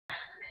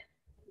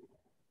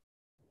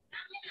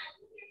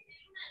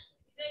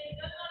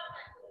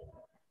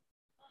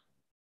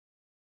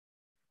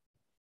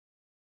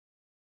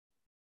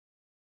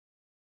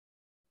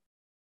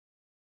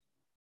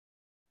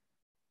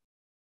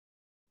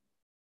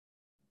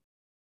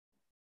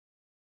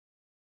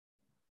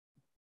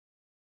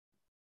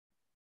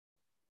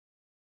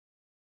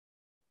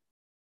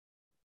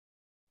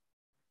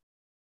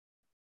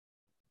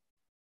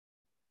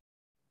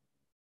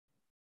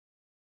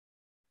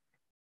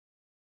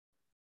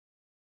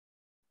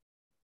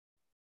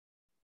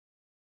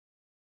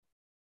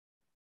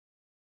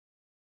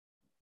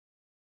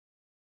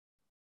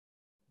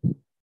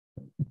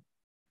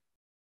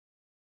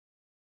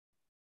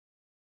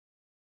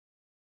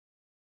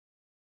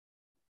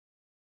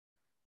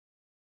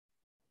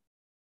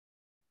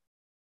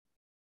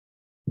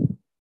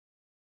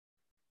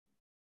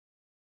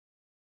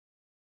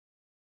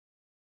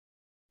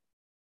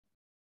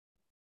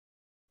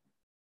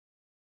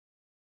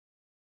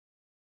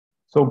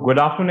So good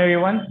afternoon,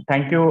 everyone.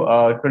 Thank you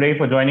today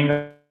for joining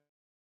us.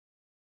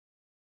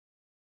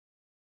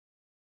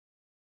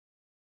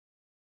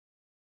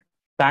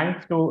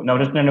 Thanks to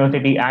Navrachana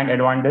University and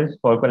Advandes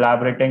for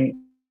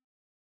collaborating.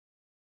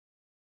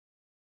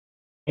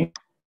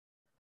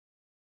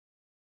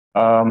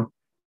 Um,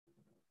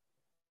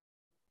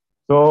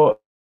 so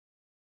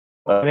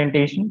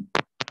presentation.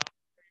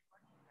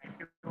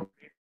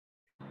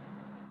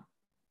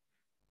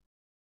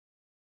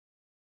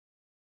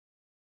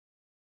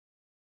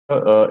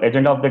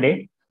 Agenda of the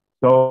day.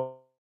 So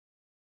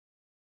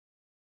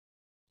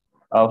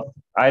uh,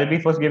 I'll be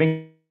first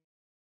giving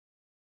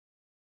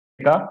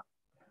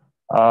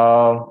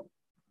uh,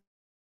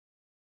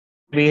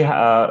 we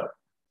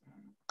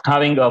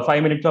having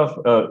 5 minutes of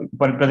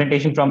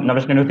presentation from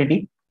Navrachana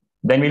University.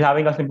 Then we'll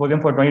having a symposium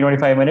for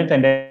 20-25 minutes,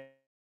 and then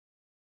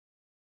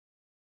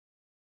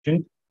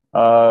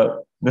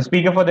the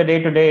speaker for the day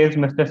today is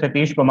Mr.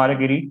 Satish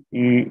Kumaragiri.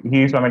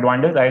 He is from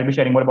Advandes. I'll be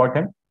sharing more about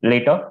him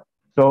later.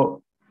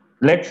 So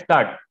let's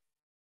start.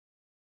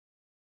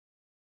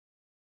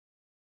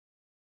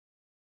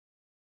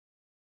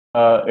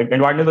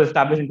 Advandes was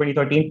established in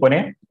 2013,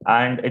 Pune,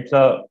 and it's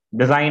a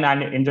design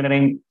and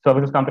engineering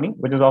services company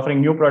which is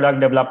offering new product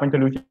development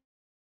solutions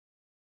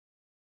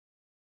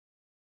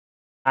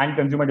and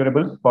consumer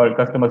durables for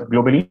customers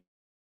globally.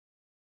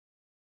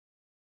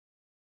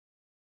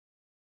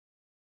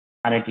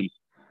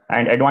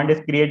 And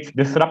Advantage creates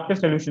disruptive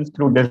solutions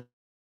through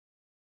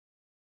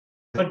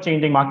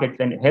changing markets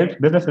and helps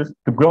businesses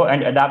to grow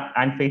and adapt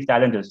and face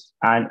challenges.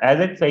 And as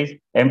it says,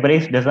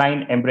 embrace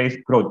design, embrace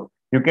growth.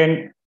 You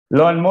can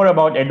learn more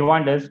about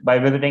Advantage by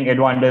visiting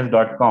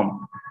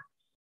advantage.com.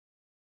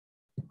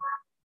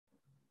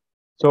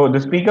 So the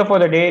speaker for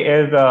the day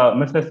is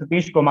Mr.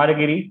 Satish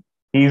Kumaragiri.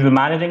 He's the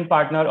managing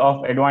partner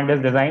of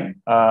Advantage Design.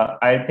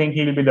 I think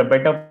he will be the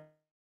better.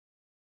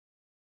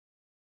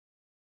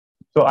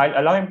 So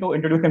I'll allow him to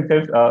introduce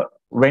himself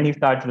when he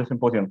starts the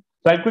symposium.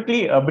 So I'll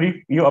quickly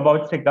brief you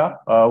about CECA,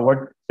 what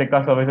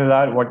CECA services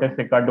are, what is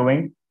CECA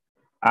doing,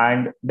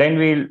 and then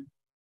we'll.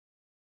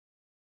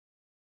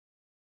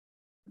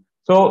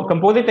 So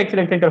Composite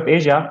Excellence Center of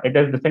Asia, it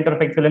is the center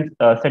of excellence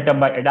set up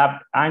by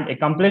adapt and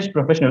accomplished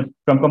professionals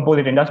from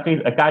composite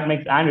industries,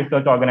 academics, and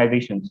research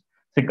organizations.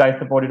 CECA is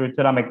supported with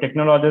ceramic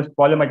technologists,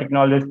 polymer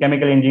technologists,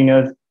 chemical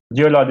engineers,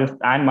 geologists,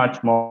 and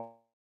much more.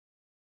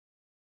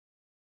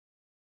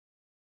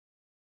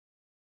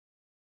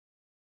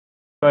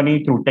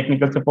 Through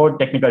technical support,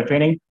 technical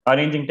training,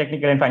 arranging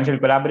technical and financial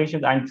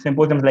collaborations, and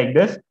symposiums like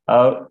this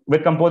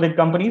with composite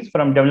companies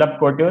from developed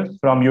quarters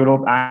from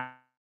Europe and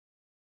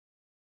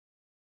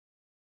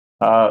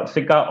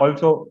CECA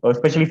also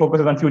especially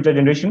focuses on future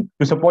generation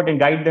to support and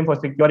guide them for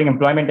securing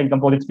employment in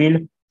composites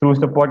field through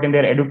support in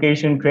their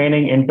education,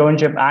 training,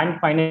 internship, and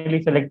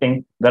finally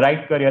selecting the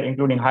right career,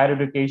 including higher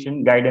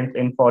education guidance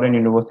in foreign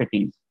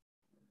universities.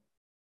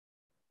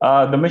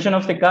 The mission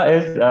of CECA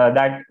is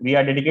that we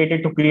are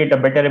dedicated to create a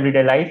better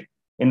everyday life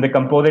in the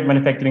composite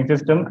manufacturing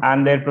system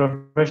and their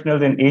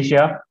professionals in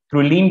Asia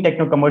through lean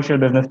techno-commercial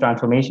business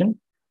transformation.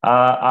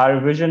 Our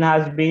vision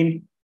has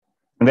been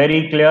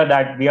very clear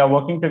that we are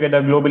working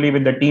together globally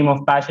with the team of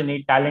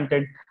passionate,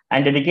 talented,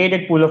 and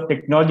dedicated pool of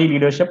technology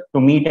leadership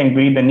to meet and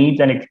greet the needs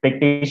and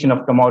expectation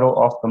of tomorrow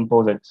of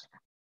composites.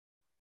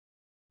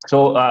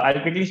 So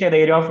I'll quickly share the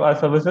area of our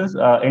services.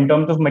 In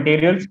terms of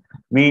materials,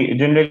 we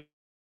generally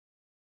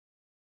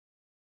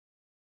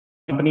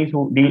companies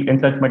who deal in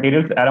such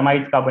materials,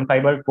 aramides, carbon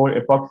fiber, core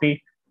epoxy,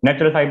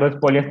 natural fibers,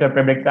 polyester,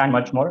 fabrics, and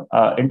much more.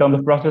 In terms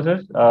of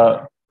processes,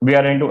 we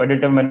are into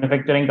additive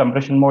manufacturing,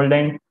 compression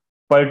molding,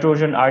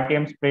 pultrusion,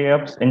 RTM spray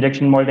ups,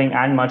 injection molding,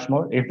 and much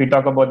more. If we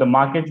talk about the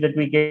markets that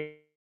we get,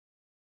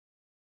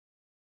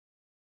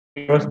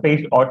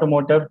 aerospace,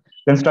 automotive,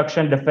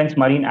 construction, defense,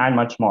 marine, and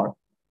much more.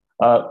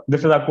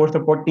 This is our core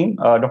support team,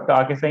 Dr.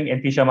 R.K. Singh,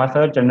 N.P. Sharma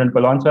sir, Chandran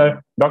Kolon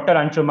sir, Dr.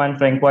 Anshuman,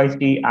 Frank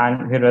Weisti,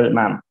 and Hiral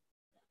ma'am.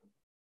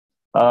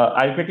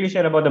 I'll quickly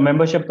share about the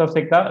memberships of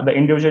CECA. The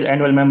individual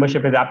annual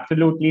membership is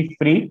absolutely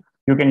free.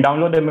 You can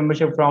download the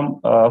membership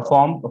from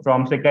form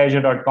from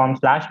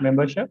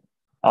cecasia.com/membership.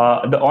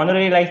 The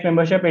honorary life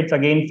membership, it's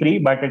again free,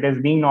 but it is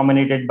being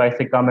nominated by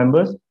CECA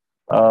members.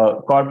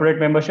 Corporate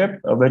membership,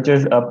 which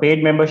is a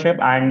paid membership,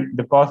 and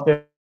the cost is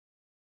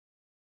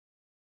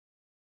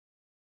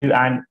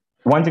and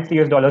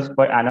 $160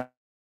 per annum.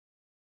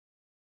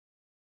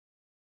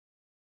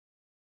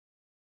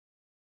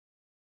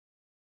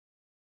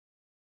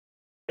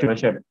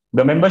 Membership.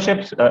 The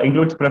memberships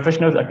includes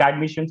professionals,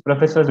 academicians,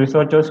 professors,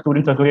 researchers,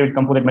 students associated with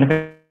composite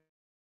manufacturing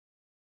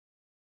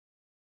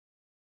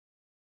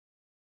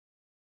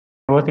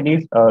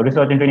universities,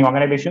 research and training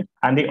organizations,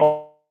 and they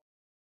all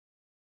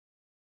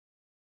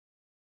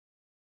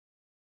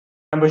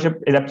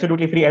membership is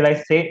absolutely free, as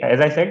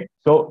I said.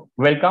 So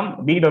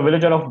welcome, be the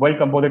villager of World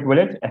Composite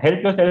Village.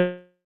 Help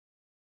yourself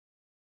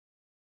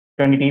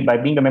by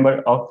being a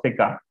member of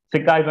CECA.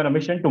 CECA is on a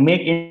mission to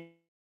make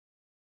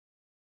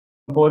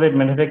composite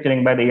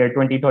manufacturing by the year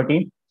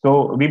 2030.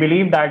 So we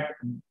believe that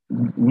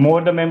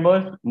more the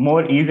members,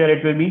 more easier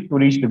it will be to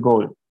reach the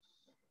goal.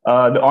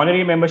 The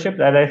honorary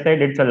membership, as I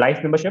said, it's a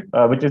life membership,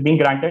 which is being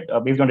granted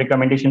based on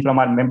recommendations from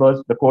our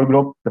members, the core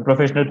group, the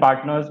professional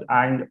partners,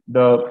 and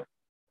the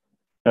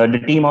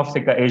team of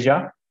CECA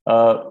Asia.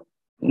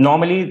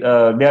 Normally,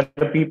 they are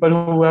the people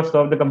who have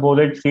served the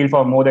composite field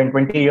for more than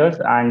 20 years,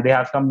 and they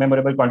have some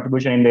memorable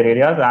contribution in their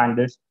areas, and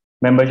this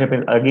membership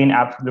is again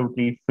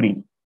absolutely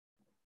free.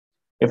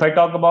 If I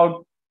talk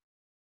about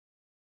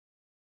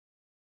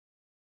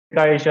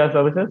CECA Asia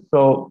services,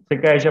 so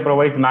CECA Asia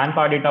provides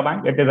manpower data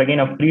bank. It is again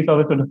a free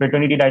service to the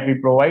fraternity that we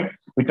provide.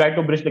 We try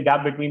to bridge the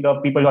gap between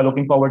the people who are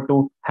looking forward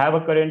to have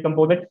a career in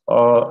composites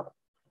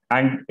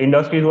and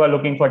industries who are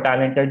looking for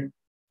talented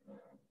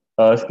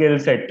skill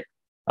set.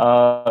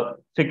 CECA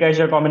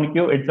Asia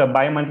Communique, it's a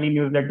bi-monthly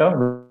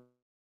newsletter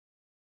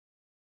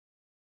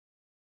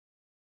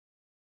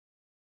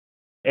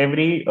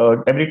every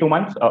 2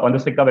 months on the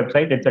CECA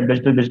website. It's a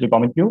digital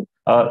communique.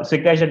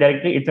 CECA Asia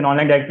directory, it's an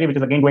online directory which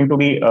is again going to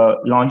be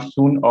launched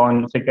soon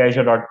on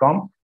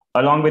CECAAsia.com,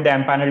 along with the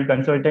empaneled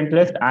consultant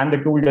list and the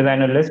tool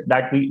designer list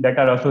that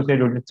are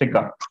associated with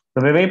CECA.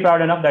 So we're very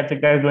proud enough that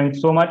CECA is doing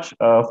so much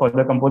for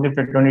the composite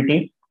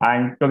fraternity,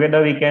 and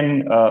together we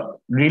can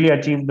really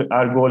achieve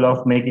our goal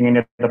of making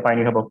India the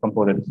pioneer hub of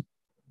composites.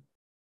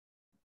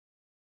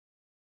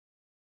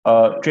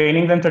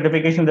 Trainings and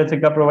certifications that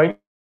CECA provides.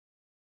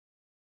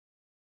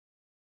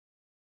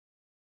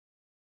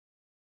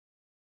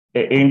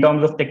 In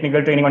terms of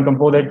technical training on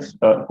composites,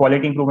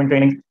 quality improvement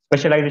training,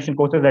 specialization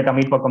courses that are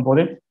made for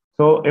composites.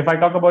 So if I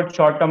talk about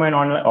short-term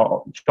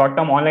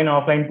online and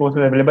offline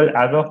courses available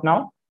as of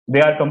now, they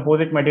are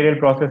composite material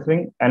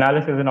processing,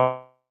 analysis and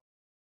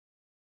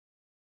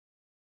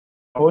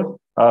course,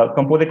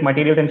 composite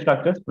materials and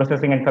structures,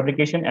 processing and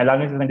fabrication,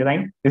 analysis and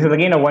design. This is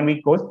again a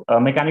 1-week course,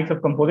 mechanics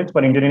of composites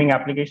for engineering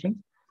applications.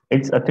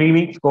 It's a 3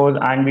 weeks course,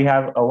 and we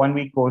have a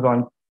 1-week course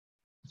on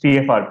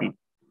CFRP.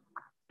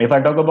 If I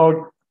talk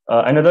about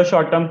another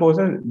short-term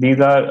courses, these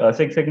are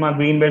Six Sigma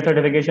Green Belt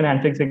certification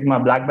and Six Sigma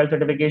Black Belt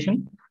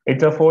certification.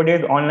 It's a 4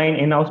 days online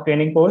in-house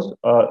training course.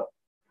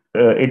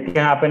 It can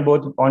happen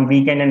both on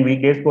weekend and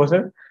weekdays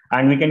courses,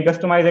 and we can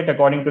customize it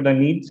according to the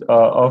needs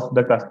of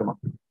the customer.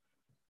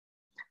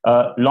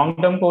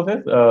 Long-term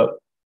courses,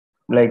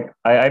 like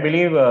I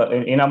believe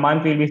in a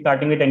month we'll be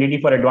starting with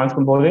NDT for advanced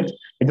composites.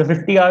 It's a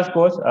 50 hours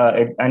course,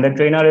 and the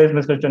trainer is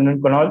Mr. Chandran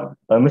Kolon.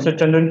 Mr.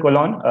 Chandran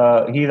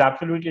Kolon, he is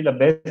absolutely the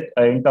best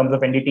in terms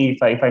of NDT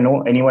if I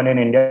know anyone in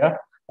India.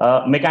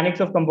 Mechanics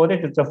of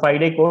composites, it's a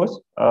 5-day course.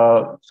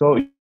 So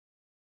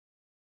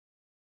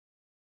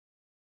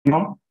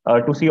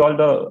to see all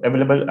the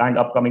available and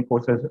upcoming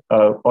courses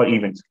or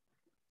events.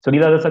 So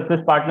these are the success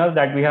partners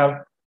that we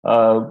have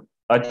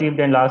achieved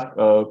in last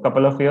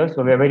couple of years.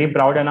 So we are very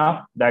proud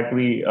enough that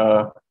we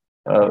are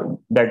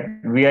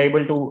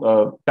able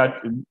to touch.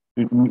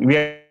 We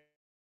are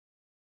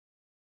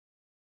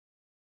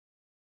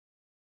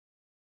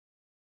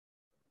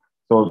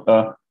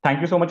So thank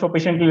you so much for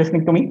patiently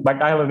listening to me.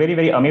 But I have a very,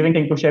 very amazing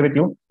thing to share with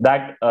you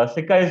that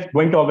CECA is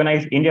going to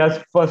organize India's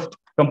first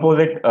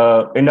composite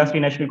industry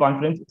national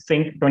conference,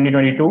 SYNC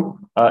 2022.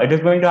 It is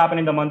going to happen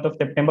in the month of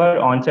September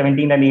on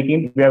 17th and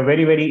 18th. We are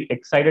very, very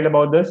excited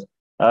about this.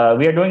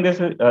 We are doing this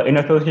in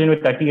association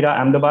with Katira,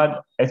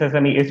 Ahmedabad,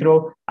 SSME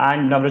ISRO,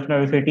 and Navrachana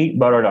University,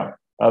 Baroda.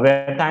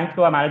 Where thanks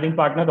to our managing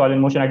partners, All in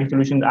Motion IT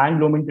Solutions and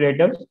Blooming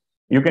Creatives,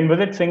 you can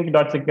visit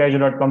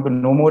sync.secasia.com to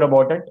know more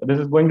about it. This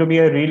is going to be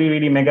a really,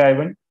 really mega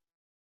event.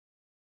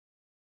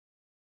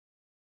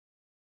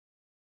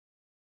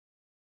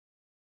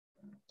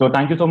 So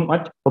thank you so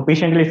much for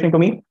patiently listening to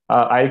me.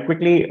 I'll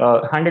quickly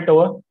hand it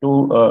over to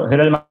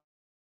Hiral.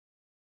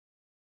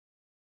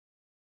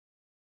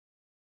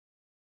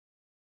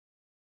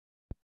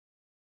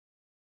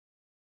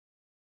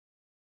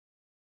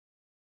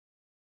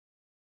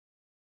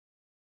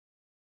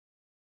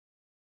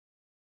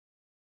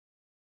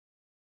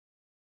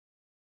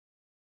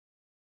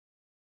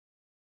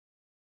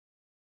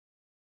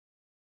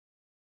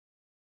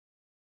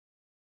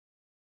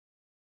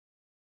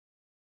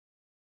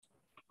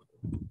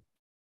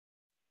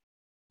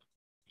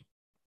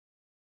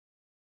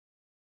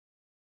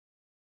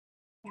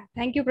 Yeah,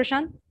 thank you,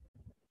 Prashant.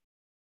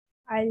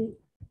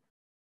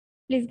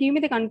 Please give me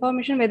the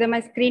confirmation whether my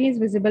screen is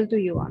visible to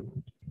you or not.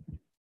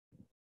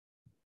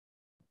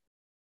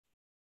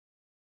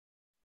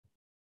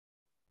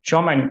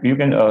 Sure, man. You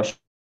can.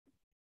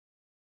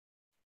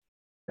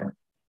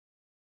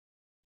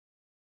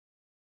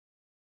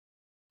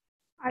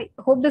 I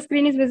hope the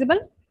screen is visible.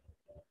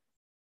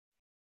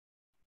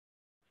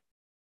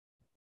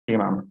 Okay,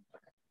 ma'am.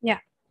 Yeah.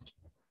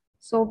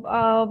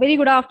 So, very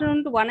good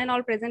afternoon to one and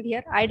all present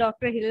here. I,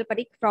 Dr. Hilal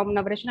Parikh from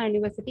Navrachana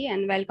University,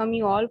 and welcome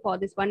you all for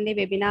this one-day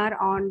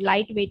webinar on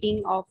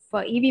lightweighting of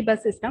EV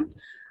bus system.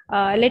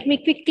 Let me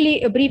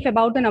quickly brief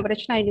about the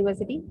Navrachana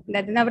University.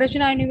 That the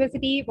Navrachana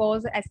University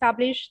was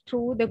established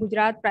through the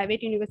Gujarat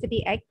Private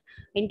University Act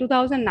in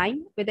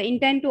 2009 with the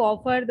intent to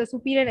offer the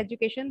superior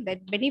education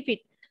that benefit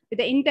with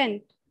the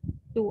intent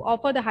to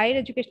offer the higher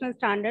educational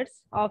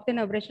standards of the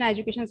Navrachana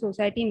Education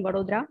Society in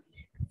Vadodara.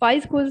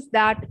 5 schools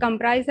that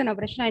comprise the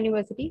Navrachana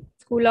University: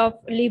 School of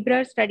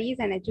Liberal Studies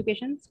and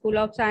Education, School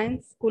of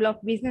Science, School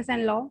of Business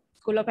and Law,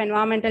 School of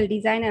Environmental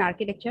Design and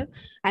Architecture,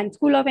 and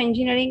School of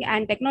Engineering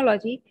and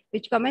Technology,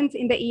 which commenced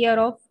in the year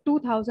of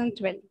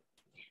 2012.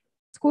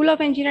 School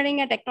of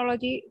Engineering and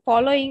Technology,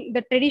 following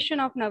the tradition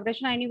of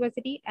Navrachana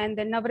University and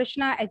the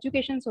Navrachana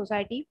Education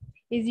Society,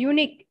 is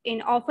unique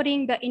in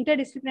offering the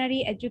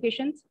interdisciplinary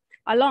educations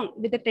along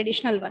with the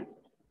traditional one.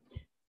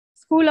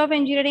 School of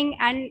Engineering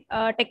and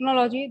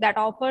Technology that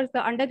offers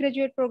the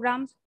undergraduate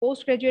programs,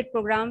 postgraduate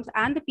programs,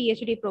 and the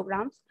PhD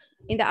programs.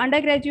 In the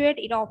undergraduate,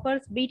 it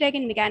offers BTech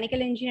in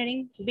Mechanical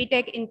Engineering,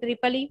 BTech in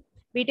EEE,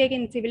 BTech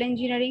in Civil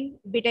Engineering,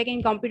 BTech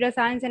in Computer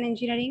Science and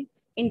Engineering,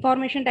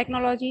 Information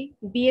Technology,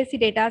 BSc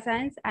Data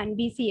Science, and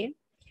BCA.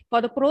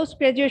 For the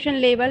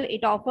post-graduation level,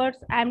 it offers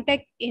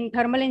MTech in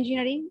Thermal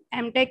Engineering,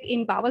 MTech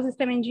in Power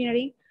System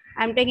Engineering,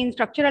 MTech in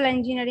Structural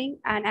Engineering,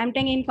 and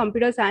MTech in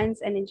Computer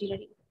Science and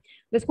Engineering.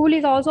 The school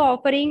is also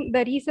offering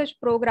the research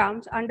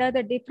programs under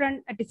the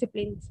different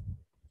disciplines.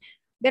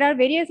 There are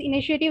various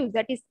initiatives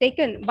that is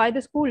taken by the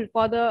school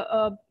for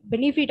the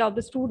benefit of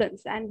the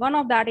students. And one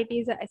of that, it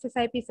is a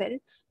SSIP cell,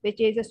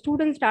 which is a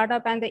student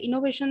startup and the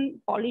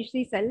innovation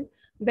policy cell,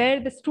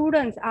 where the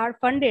students are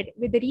funded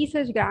with the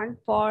research grant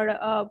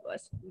for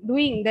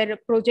doing their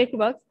project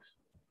works,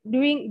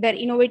 doing their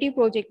innovative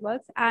project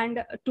works,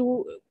 and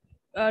to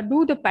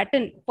do the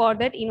patent for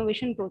that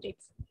innovation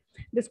projects.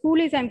 The school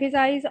is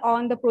emphasized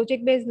on the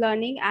project-based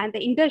learning and the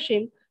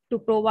internship to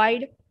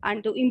provide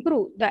and to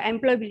improve the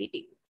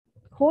employability.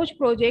 Coach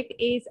project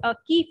is a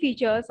key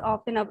features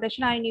of the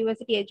Navrachana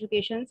University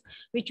educations,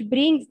 which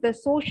brings the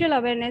social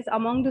awareness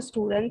among the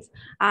students.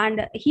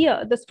 And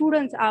here the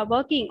students are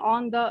working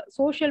on the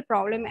social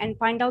problem and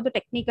find out the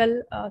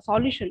technical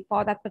solution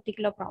for that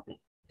particular problem.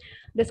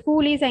 The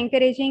school is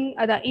encouraging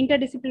the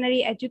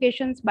interdisciplinary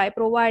educations by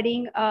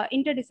providing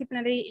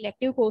interdisciplinary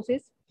elective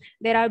courses.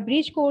 There are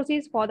bridge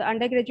courses for the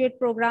undergraduate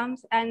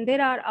programs, and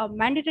there are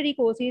mandatory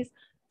courses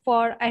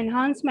for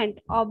enhancement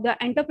of the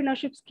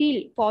entrepreneurship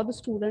skill for the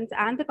students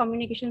and the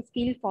communication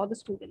skill for the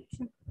students.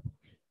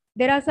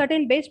 There are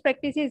certain best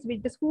practices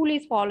which the school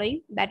is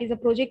following. That is a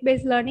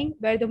project-based learning,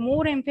 where the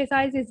more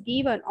emphasis is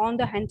given on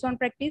the hands-on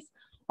practice.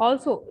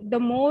 Also, the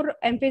more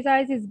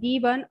emphasis is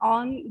given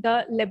on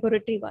the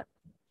laboratory work.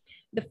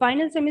 The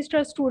final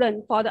semester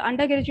student for the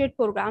undergraduate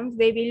programs,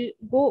 they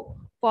will go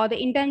for the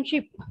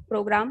internship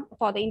program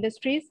for the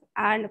industries,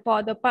 and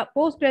for the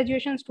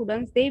post-graduation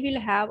students, they will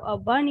have a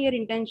 1-year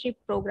internship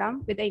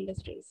program with the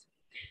industries.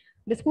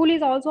 The school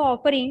is also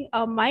offering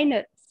a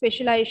minor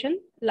specialization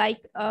like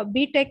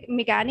BTech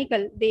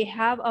Mechanical. They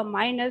have a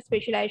minor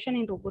specialization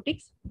in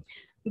robotics.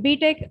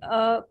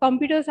 BTech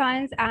Computer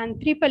Science and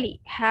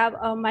EEE have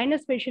a minor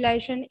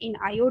specialization in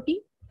IoT.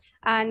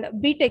 And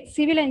BTech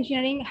Civil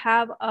Engineering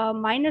have a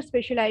minor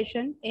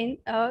specialization in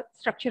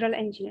structural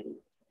engineering.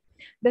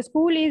 The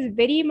school is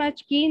very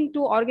much keen to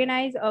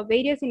organize a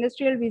various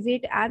industrial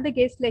visit and the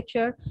guest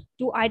lecture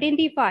to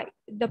identify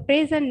the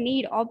present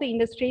need of the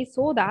industry,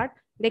 so that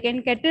they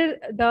can cater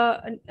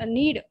the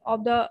need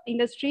of the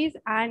industries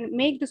and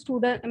make the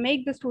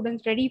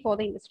students ready for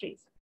the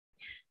industries.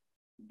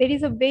 There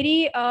is a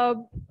very I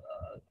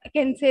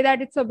can say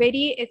that it's a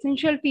very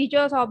essential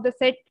features of the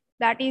set,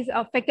 that is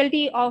a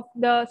faculty of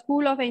the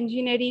School of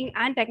Engineering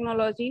and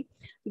Technology.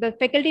 The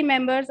faculty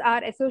members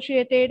are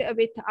associated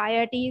with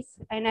IITs,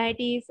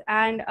 NITs,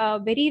 and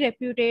very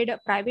reputed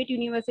private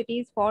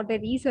universities for their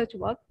research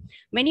work.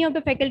 Many of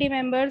the faculty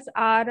members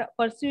are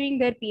pursuing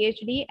their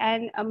PhD,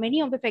 and many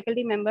of the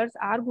faculty members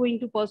are going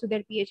to pursue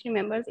their PhD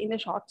members in the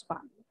short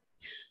span.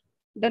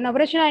 The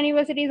Navrachana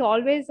University is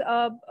always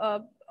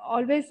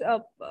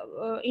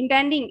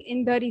intending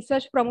in the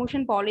research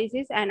promotion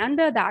policies, and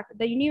under that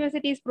the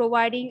university is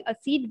providing a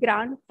seed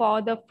grant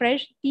for the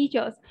fresh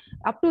teachers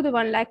up to the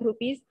 1 lakh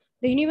rupees.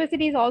 The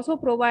university is also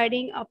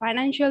providing a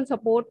financial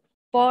support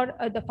for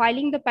the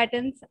filing the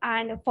patents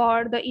and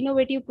for the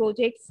innovative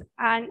projects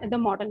and the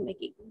model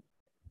making.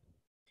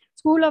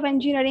 School of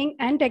Engineering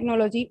and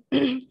Technology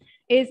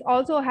is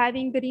also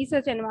having the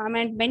research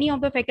environment. Many of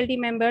the faculty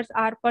members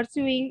are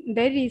pursuing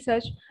their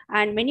research,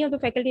 and many of the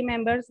faculty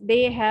members,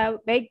 they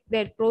have begged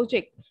their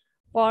project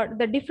for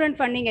the different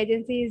funding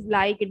agencies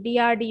like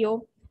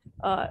DRDO,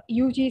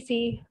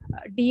 UGC,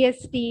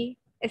 DST,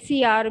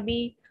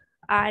 SCRB,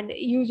 and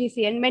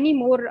UGC, and many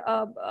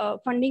more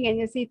funding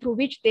agencies through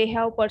which they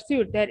have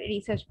pursued their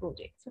research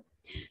projects.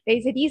 There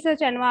is a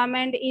research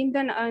environment in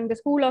the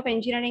School of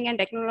Engineering and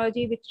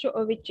Technology,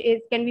 which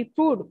can be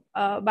proved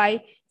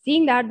by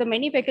seeing that the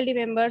many faculty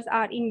members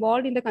are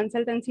involved in the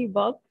consultancy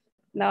work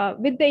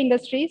with the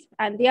industries,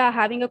 and they are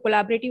having a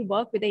collaborative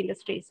work with the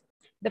industries.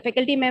 The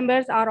faculty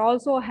members are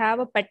also have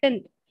a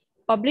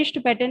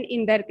published patent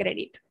in their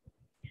credit.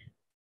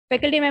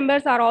 Faculty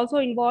members are also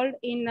involved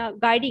in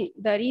guiding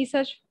the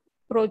research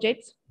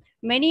projects.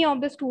 Many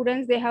of the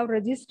students, they have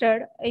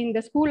registered in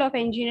the School of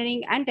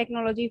Engineering and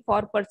Technology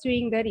for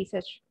pursuing their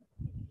research.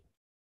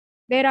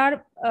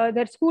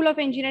 The School of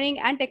Engineering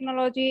and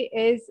Technology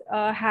is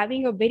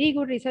having a very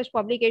good research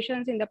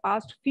publications in the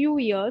past few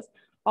years.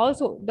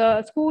 Also,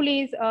 the school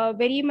is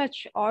very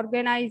much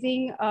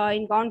organizing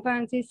in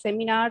conferences,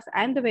 seminars,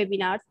 and the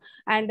webinars.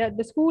 And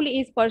the school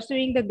is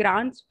pursuing the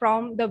grants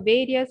from the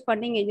various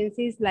funding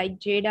agencies like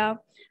JEDA,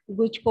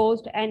 Guj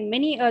Coast, and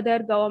many other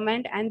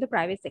government and the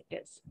private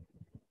sectors.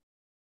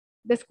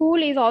 The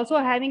school is also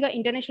having an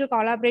international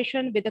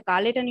collaboration with the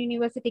Carleton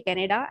University,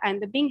 Canada,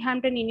 and the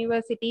Binghamton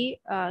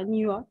University,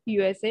 New York,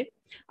 USA.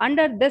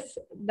 Under this,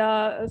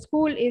 the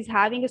school is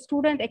having a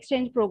student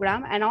exchange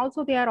program, and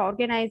also they are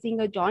organizing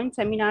a joint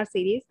seminar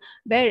series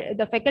where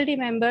the faculty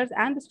members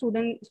and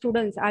the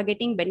students are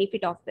getting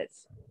benefit of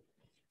this.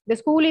 The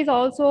school is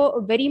also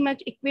very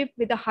much equipped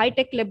with the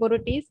high-tech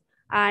laboratories.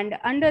 And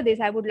under this,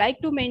 I would like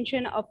to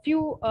mention a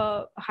few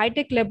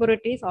high-tech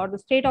laboratories or the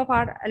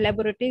state-of-art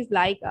laboratories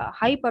like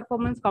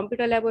high-performance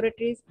computer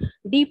laboratories,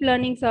 deep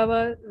learning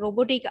server,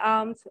 robotic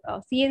arms,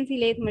 CNC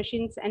lathe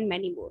machines, and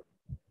many more.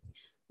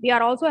 We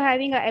are also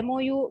having a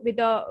MOU with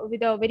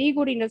a very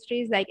good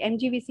industries like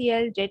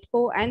MGVCL,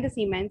 Jetco, and the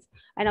Siemens.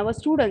 And our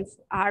students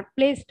are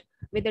placed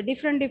with the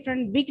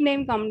different big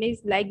name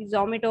companies like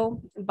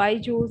Zomato,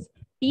 Byju's,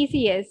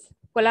 TCS,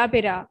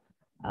 Colabora,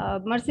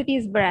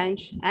 Mercedes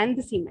branch, and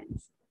the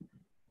Siemens.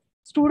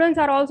 Students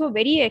are also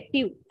very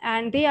active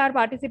and they are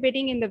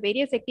participating in the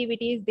various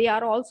activities. They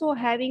are also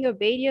having a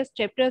various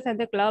chapters and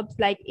the clubs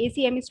like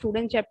ACME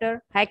student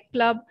chapter, Hack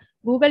Club,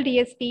 Google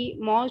DST,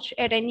 Mosh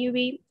at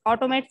NUV,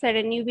 Automats at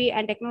NUV,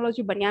 and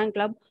Technology Banyan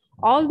Club.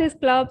 All these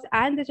clubs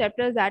and the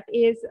chapters that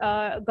is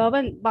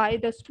governed by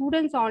the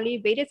students only.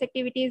 Various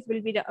activities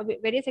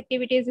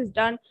is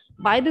done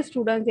by the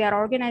students. They are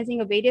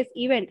organizing a various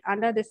event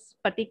under this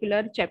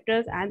particular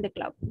chapters and the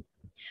club.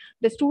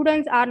 The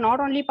students are not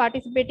only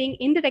participating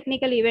in the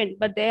technical event,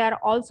 but they are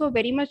also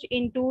very much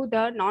into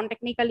the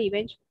non-technical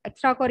events,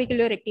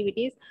 extracurricular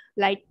activities,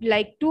 like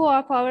two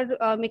of our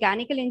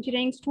mechanical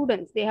engineering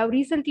students. They have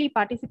recently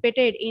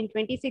participated in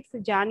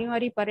 26th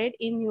January parade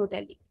in New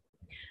Delhi.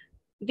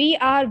 We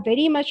are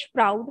very much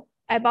proud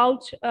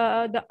about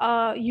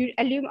our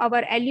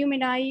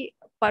alumni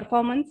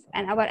performance,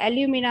 and our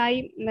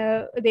alumni,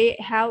 they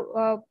have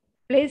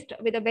placed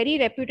with a very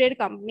reputed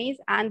companies,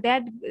 and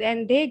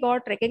they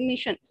got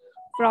recognition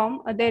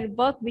from their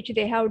work which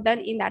they have done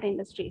in that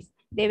industries.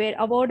 They were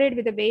awarded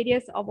with the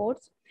various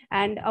awards,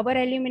 and our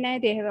alumni,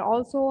 they have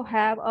also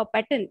have a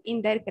patent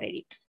in their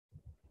credit.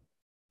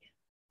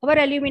 Our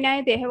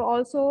alumni, they have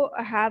also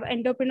have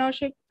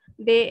entrepreneurship.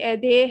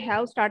 They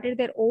have started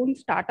their own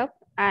startup,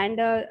 and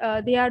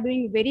they are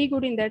doing very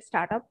good in that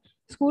startup.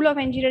 School of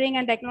Engineering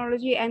and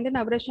Technology and the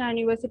Navrachana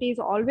University is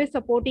always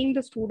supporting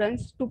the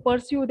students to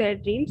pursue their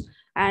dreams,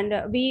 and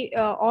we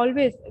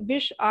always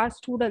wish our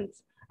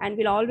students and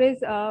will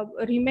always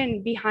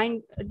remain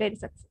behind their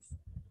success.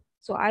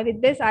 So with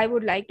this, I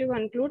would like to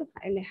conclude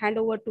and hand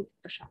over to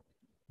Prashant.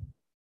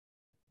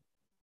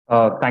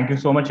 Thank you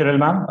so much, Cyril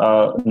ma'am.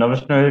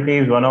 Navrachana University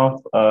is one of,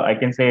 I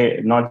can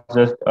say, not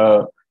just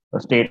a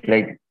state,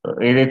 like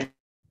it's.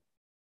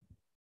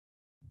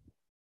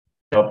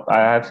 I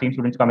have seen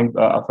students coming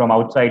from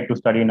outside to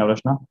study in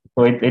Navrachana.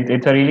 So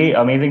it's a really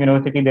amazing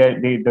university.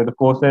 The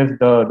courses,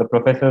 the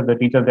professors, the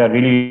teachers, they are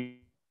really.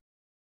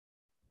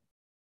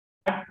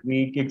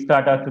 We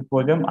kickstart our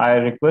symposium. I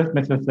request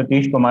Mr.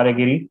 Satish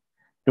Kumaragiri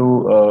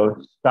to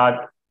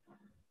start.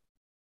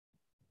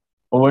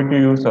 Over to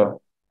you, sir.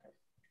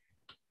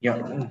 Yeah.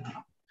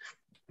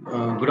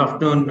 Good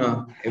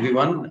afternoon,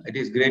 everyone. It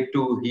is great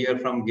to hear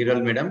from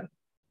Giral Madam,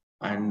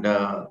 and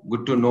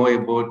good to know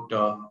about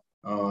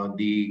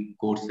the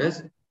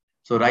courses.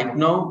 So right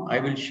now, I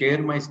will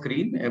share my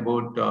screen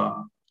about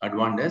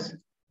Advandes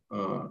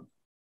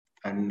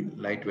and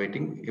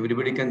lightweighting.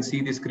 Everybody can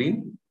see the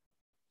screen?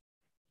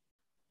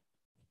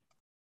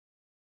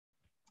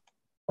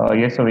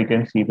 Yes, so we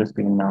can see the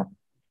screen now.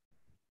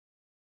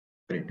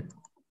 Great.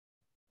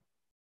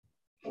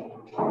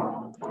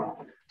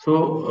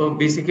 So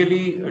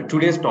basically,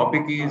 today's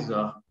topic is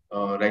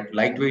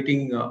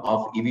lightweighting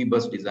of EV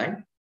bus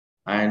design,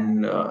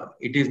 and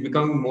it is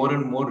becoming more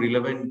and more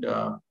relevant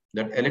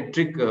that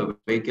electric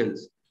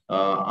vehicles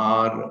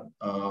are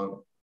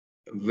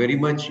very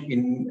much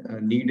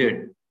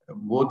needed,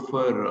 both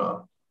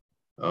for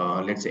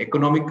let's say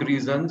economic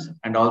reasons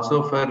and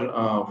also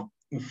for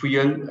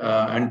fuel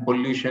and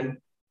pollution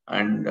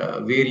and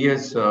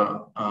various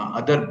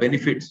other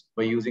benefits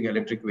by using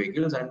electric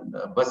vehicles. And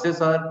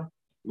buses are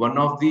one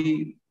of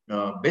the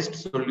best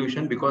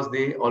solution because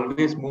they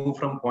always move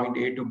from point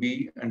A to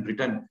B and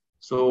return.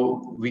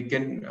 So we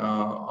can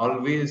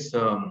always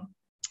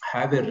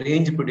have a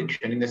range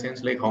prediction in the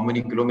sense like how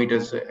many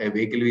kilometers a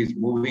vehicle is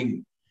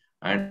moving,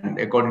 and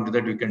according to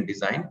that we can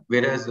design.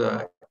 Whereas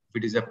if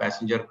it is a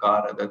passenger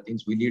car, other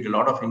things, we need a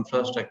lot of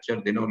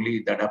infrastructure, then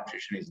only the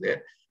adaptation is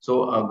there.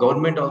 So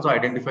government also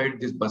identified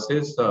these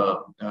buses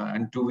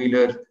and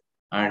two-wheeler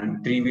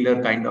and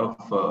three-wheeler kind of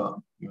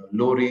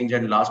low range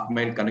and last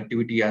mile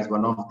connectivity as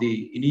one of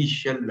the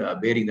initial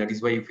bearing. That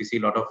is why if you see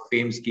a lot of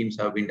FAME schemes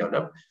have been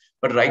developed.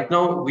 But right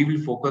now we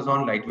will focus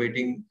on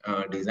lightweighting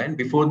design.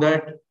 Before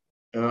that,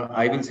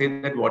 I will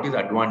say that what is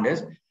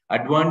Advandes?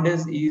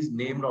 Advandes is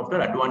named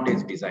after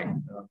advantage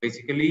design.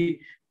 Basically,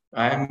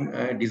 I am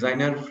a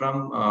designer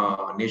from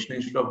National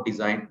Institute of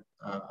Design,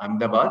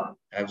 Ahmedabad.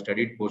 I have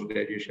studied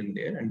post-graduation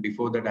there. And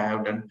before that, I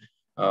have done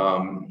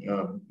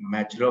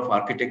Bachelor of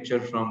Architecture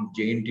from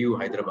JNTU,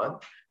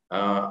 Hyderabad.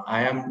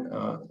 I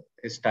am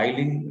a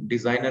styling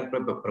designer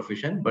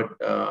profession, but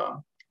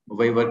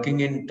by working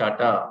in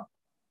Tata,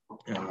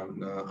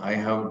 I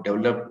have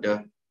developed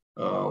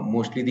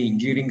mostly the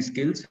engineering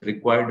skills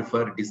required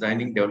for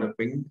designing,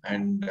 developing,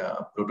 and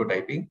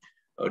prototyping.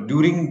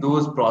 During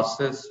those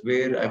process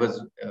where I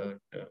was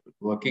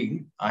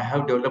working, I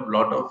have developed a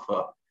lot of,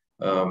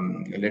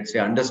 let's say,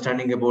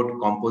 understanding about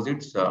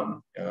composites,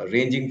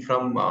 ranging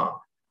from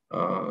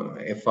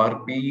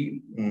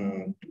FRP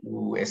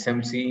to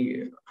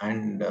SMC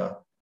and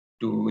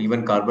to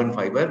even carbon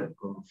fiber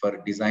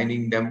for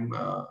designing them,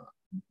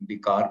 the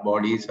car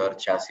bodies or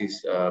chassis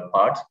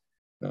parts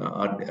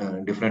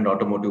or different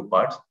automotive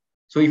parts.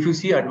 So if you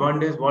see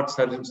Advantage, what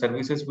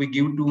services we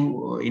give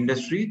to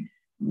industry,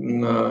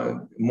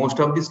 most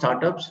of the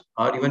startups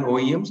or even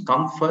OEMs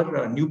come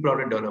for new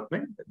product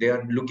development. They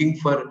are looking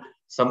for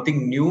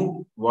something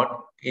new, what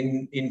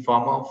in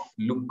form of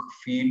look,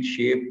 feel,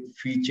 shape,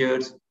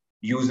 features,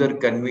 user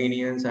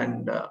convenience,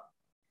 and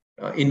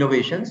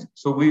innovations.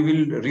 So we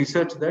will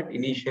research that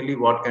initially,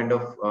 what kind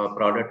of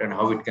product and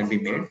how it can be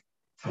made.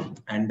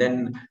 And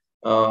then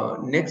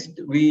next,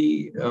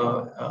 we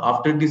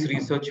after this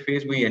research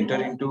phase, we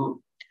enter into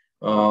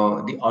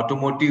the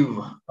automotive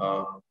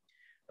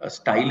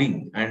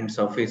styling and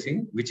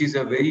surfacing, which is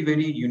a very,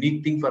 very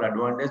unique thing for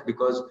Advantage,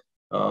 because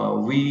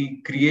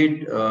we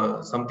create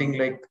something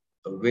like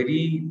a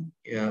very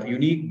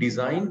unique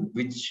design,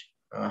 which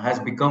has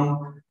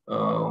become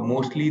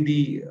mostly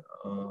the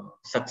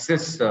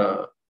success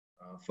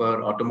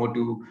for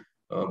automotive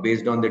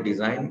based on the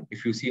design.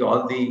 If you see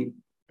all the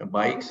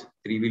bikes,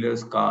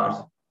 three-wheelers, cars,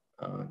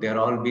 they are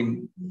all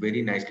been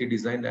very nicely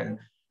designed, and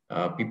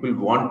people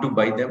want to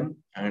buy them,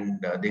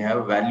 and they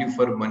have value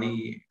for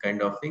money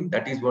kind of thing.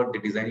 That is what the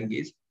designing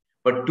is.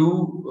 But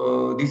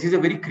this is a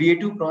very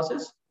creative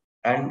process,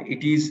 and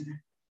it is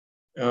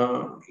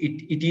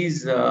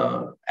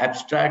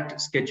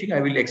abstract sketching.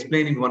 I will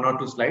explain in 1 or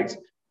 2 slides,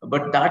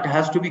 but that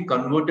has to be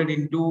converted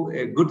into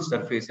a good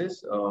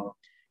surfaces.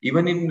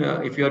 Even in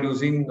if you are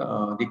using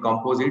the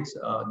composites,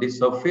 the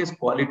surface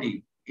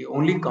quality, it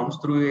only comes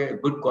through a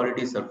good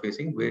quality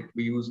surfacing, where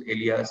we use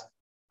Elias,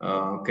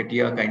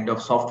 CATIA kind of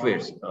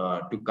softwares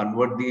to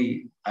convert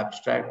the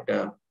abstract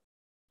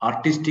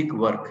artistic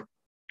work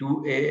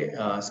to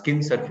a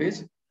skin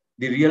surface.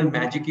 The real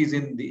magic is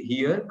in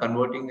here,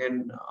 converting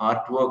an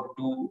artwork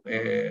to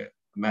a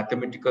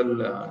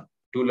mathematical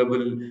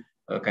two-level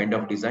kind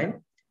of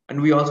design.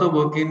 And we also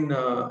work in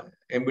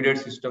embedded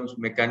systems,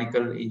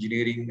 mechanical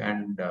engineering,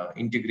 and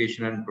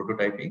integration and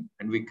prototyping.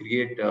 And we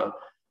create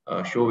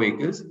show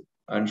vehicles.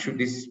 And should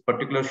this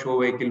particular show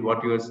vehicle,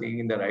 what you are seeing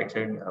in the right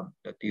side,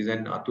 that is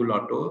an Atul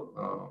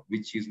Auto,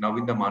 which is now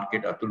in the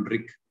market. Atul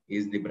Rick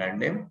is the brand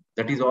name.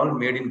 That is all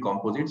made in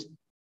composites.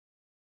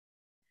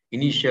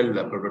 Initial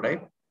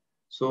prototype.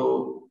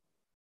 So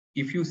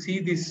if you see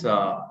this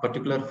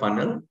particular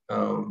funnel,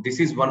 this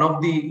is one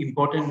of the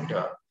important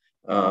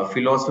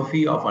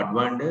philosophy of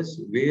Advantage,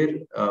 where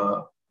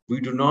we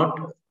do not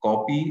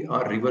copy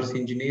or reverse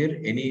engineer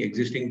any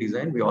existing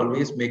design. We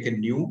always make a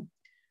new.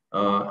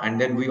 And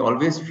then we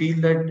always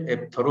feel that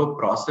a thorough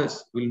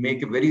process will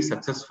make a very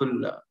successful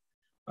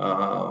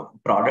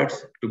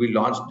products to be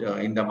launched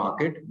in the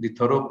market. The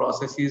thorough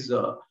process is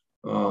a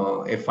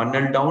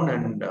funnel down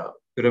and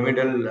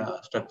pyramidal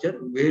structure,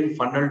 where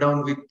funnel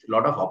down with a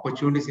lot of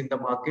opportunities in the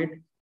market.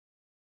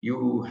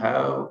 You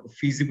have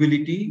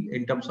feasibility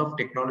in terms of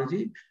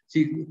technology.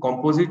 See,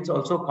 composites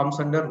also comes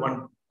under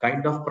one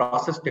kind of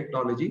process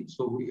technology.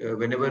 So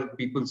whenever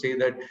people say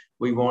that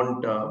we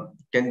want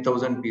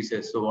 10,000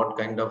 pieces, so what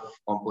kind of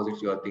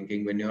composites you are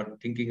thinking? When you are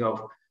thinking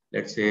of,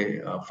 let's say,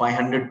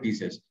 500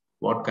 pieces,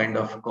 what kind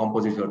of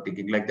composites you are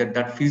thinking? Like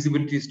that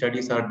feasibility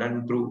studies are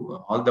done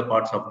through all the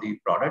parts of the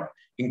product,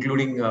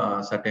 including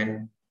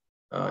certain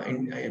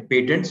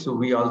patents. So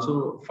we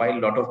also file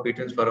a lot of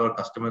patents for our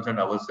customers and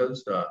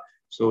ourselves.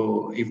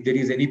 So if there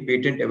is any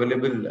patent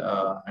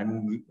available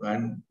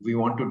and we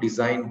want to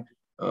design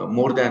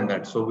more than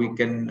that. So we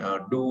can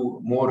do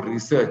more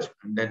research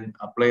and then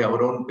apply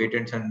our own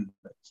patents and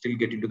still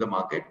get into the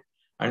market.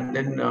 And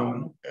then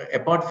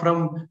apart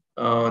from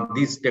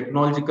these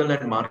technological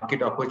and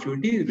market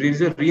opportunities, there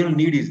is a real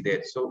need is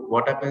there. So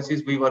what happens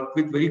is we work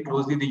with very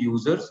closely the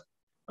users,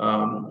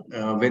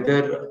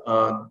 whether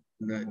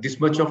this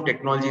much of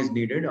technology is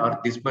needed or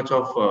this much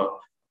of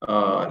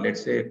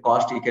let's say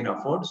cost he can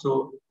afford.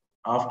 So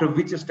after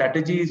which a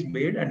strategy is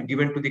made and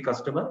given to the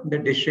customer, the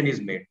decision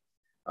is made.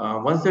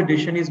 Once the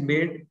decision is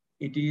made,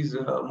 it is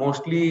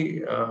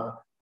mostly a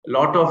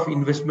lot of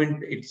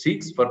investment it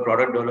seeks for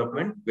product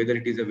development, whether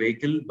it is a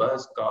vehicle,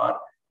 bus, car,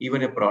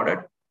 even a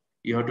product.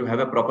 You have to have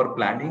a proper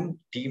planning.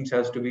 Teams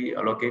has to be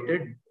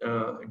allocated.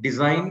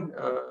 Design,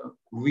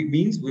 we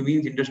means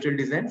industrial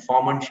design,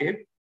 form and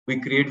shape. We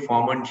create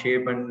form and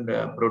shape and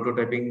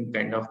prototyping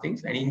kind of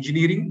things. And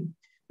engineering,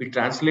 we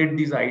translate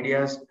these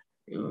ideas.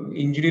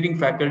 Engineering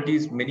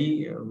faculties,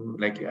 many,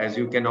 like as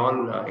you can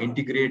all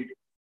integrate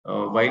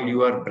while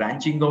you are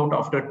branching out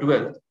after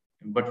 12th.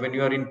 But when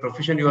you are in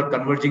profession, you are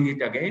converging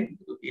it again.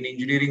 In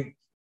engineering,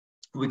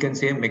 we can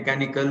say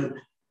mechanical,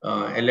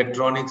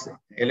 electronics,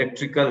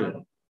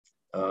 electrical,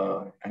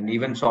 and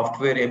even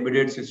software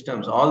embedded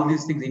systems. All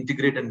these things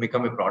integrate and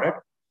become a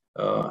product.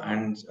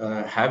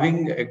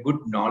 Having a good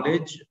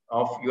knowledge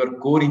of your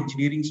core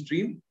engineering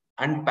stream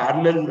and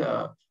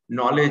parallel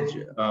knowledge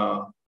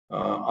of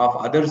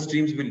other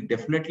streams will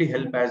definitely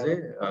help as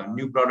a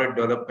new product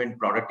development,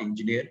 product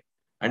engineer.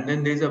 And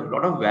then there's a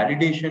lot of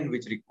validation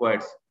which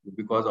requires,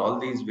 because all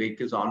these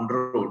vehicles on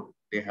road,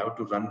 they have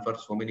to run for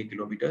so many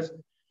kilometers.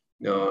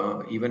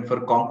 Even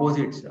for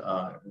composites,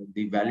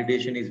 the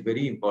validation is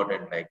very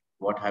important, like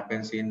what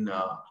happens in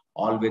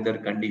all weather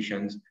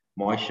conditions,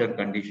 moisture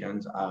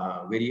conditions,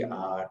 very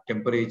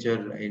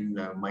temperature in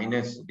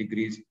minus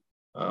degrees,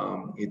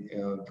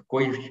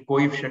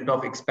 coefficient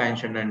of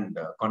expansion and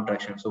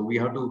contraction. So we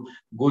have to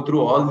go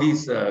through all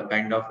these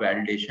kind of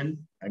validation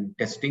and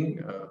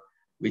testing,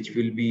 which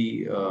will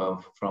be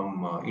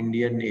from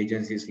Indian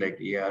agencies like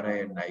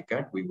ARI and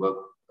ICAT. We work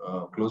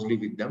closely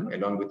with them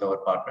along with our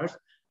partners.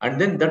 And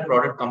then that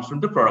product comes to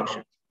the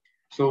production.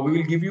 So we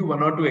will give you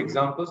one or two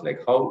examples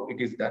like how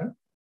it is done.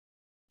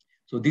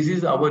 So this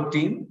is our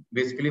team,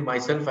 basically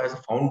myself as a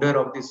founder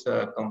of this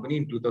company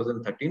in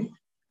 2013.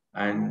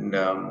 And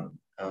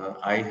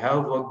I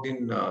have worked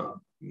in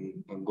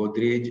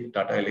Godrej,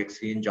 Tata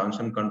Elxsi, and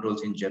Johnson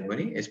Controls in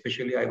Germany.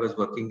 Especially I was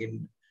working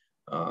in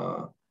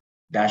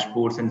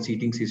dashboards and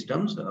seating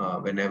systems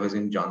when I was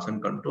in Johnson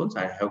Controls.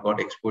 I have got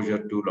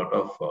exposure to a lot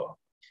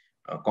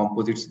of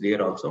composites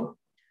there also.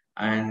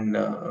 And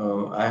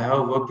I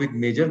have worked with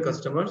major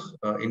customers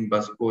in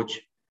bus, coach,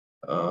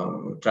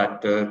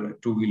 tractor,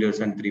 two-wheelers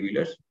and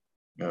three-wheelers.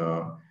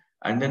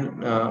 And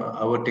then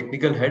our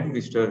technical head,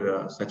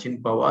 Mr.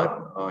 Sachin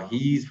Pawar,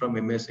 he is from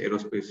MS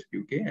Aerospace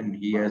UK, and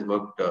he has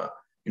worked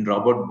in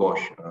Robert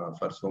Bosch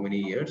for so many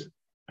years.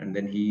 And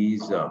then he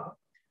is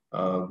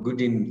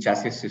good in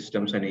chassis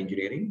systems and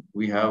engineering.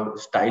 We have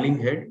styling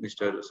head,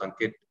 Mr.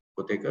 Sanket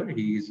Kotekar.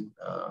 He is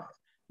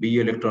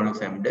BE Electronics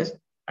Advandes.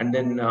 And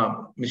then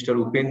Mr.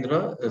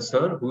 Upendra,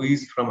 sir, who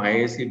is from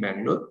IISc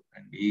Bangalore,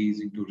 and he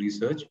is into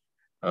research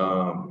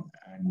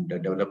and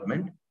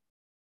development.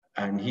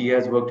 And he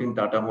has worked in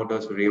Tata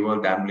Motors,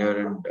 Reval,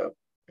 Daimler, and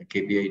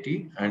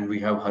KPIT. And we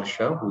have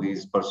Harsha, who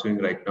is pursuing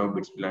right now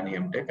BITS Pilani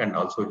MTech, and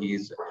also he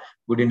is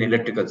good in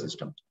electrical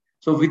systems.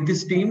 So with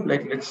this team,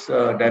 like let's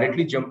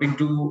directly jump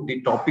into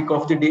the topic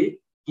of the day: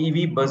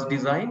 EV bus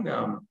design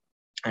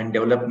and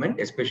development,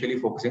 especially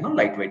focusing on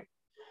lightweight.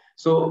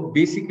 So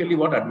basically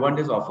what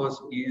Advandes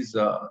offers is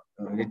a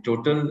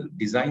total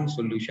design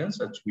solution,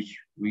 such which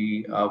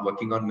we are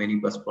working on many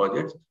bus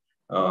projects.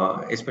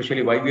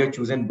 Especially why we have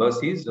chosen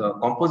bus is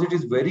composite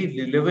is very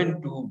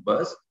relevant to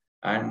bus,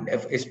 and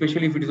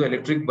especially if it is an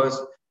electric bus,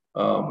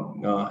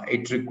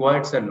 it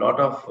requires a lot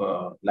of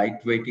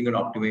lightweighting and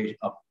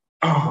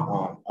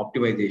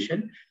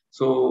optimization.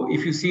 So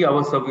if you see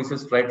our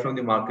services right from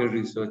the market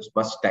research,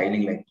 bus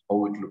styling, like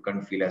how it look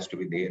and feel has to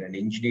be there, and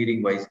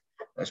engineering wise,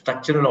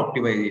 structural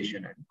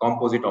optimization and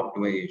composite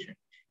optimization,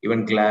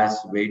 even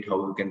glass weight,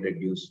 how you can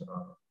reduce.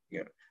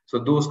 So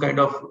those kind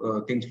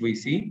of things we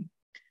see.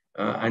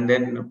 And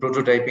then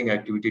prototyping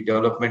activity,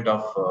 development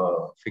of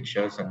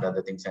fixtures and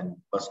other things, and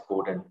bus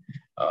code and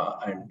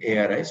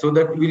ARI, so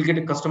that we'll get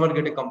a customer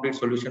get a complete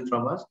solution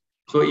from us.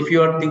 So if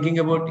you are thinking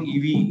about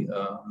EV,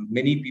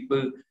 many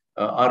people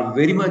are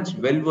very much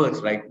well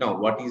versed right now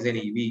what is an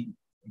EV.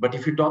 But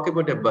if you talk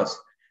about a bus,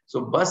 so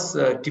bus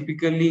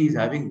typically is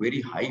having very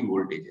high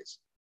voltages.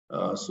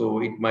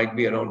 So it might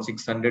be around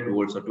 600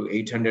 volts or to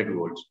 800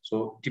 volts.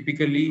 So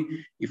typically,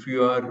 if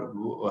you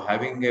are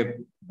having a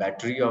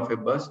battery of a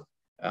bus,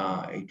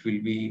 it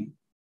will be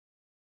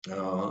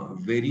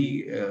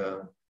very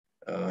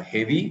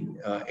heavy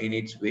in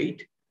its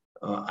weight,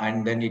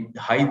 and then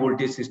high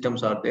voltage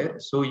systems are there.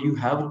 So you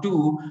have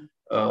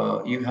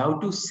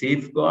to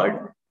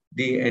safeguard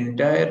the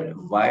entire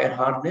wire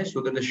harness so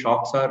that the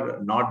shocks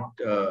are not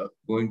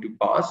going to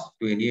pass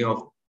to any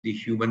of the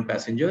human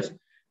passengers.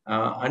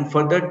 And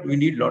for that, we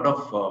need a lot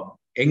of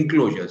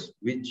enclosures,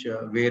 which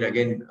where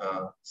again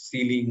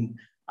ceiling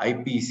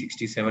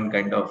IP67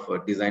 kind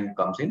of design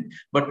comes in.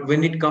 But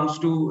when it comes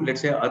to,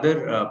 let's say,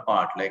 other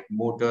part like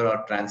motor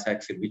or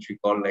transaxle, which we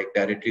call like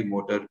directory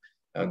motor,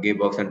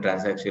 gearbox and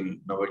transaxle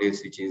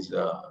nowadays, which is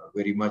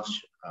very much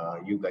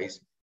you guys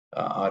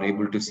are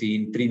able to see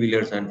in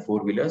 3-wheelers and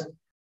 4-wheelers.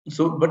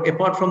 So, but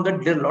apart from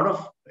that, there are a lot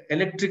of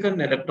electrical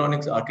and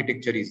electronics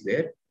architecture is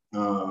there,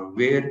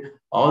 where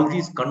all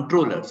these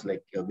controllers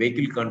like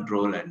vehicle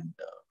control and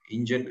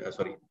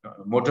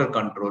motor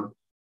control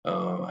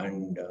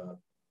and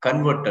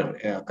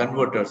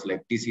converters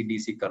like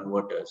DC-DC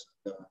converters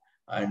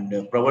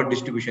and power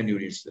distribution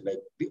units, like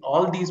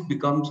all these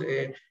becomes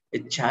a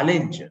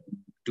challenge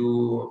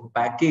to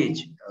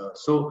package.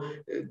 So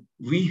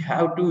we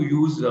have to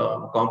use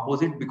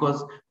composite,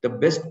 because the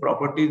best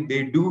property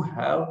they do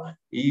have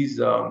is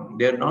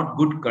they're not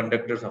good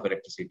conductors of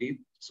electricity.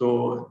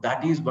 So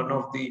that is one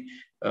of the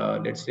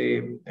let's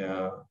say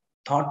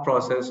thought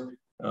process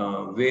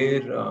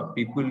where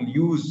people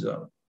use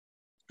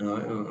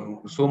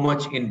so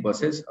much in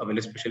buses,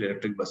 especially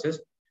electric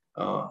buses,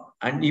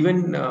 and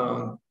even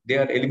they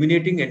are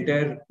eliminating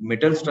entire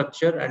metal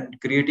structure and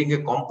creating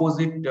a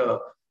composite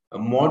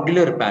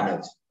modular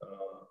panels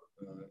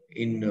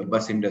in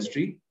bus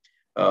industry.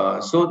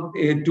 So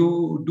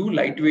to do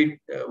lightweight,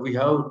 we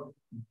have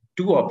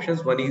two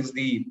options. One is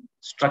the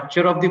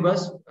structure of the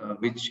bus,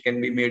 which can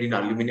be made in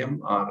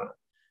aluminum or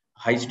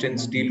high strength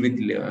steel with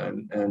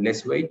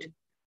less weight,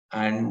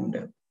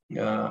 and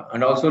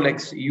also like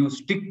you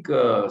stick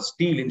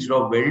steel instead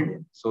of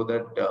weld, so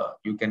that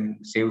you can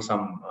save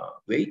some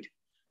weight,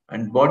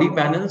 and body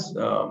panels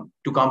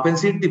to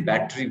compensate the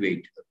battery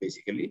weight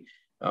basically.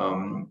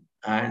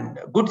 And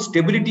good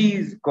stability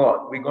is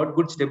got. We got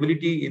good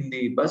stability in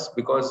the bus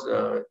because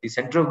the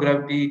center of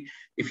gravity,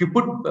 if you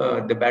put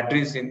the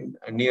batteries in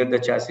near the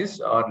chassis,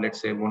 or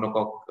let's say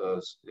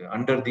monocoque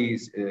under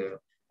these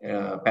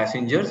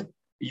passengers,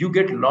 you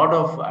get a lot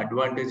of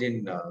advantage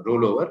in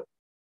rollover.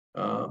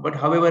 But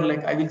however,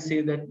 like I will say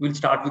that we'll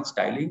start with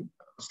styling.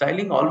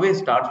 Styling always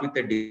starts with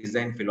a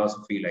design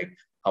philosophy, like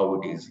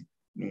how it is.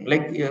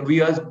 Like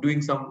we are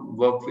doing some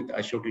work with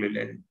Ashok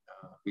Leyland,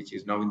 which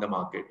is now in the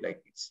market.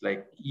 Like it's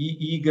like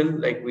eagle,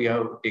 like we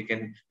have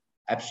taken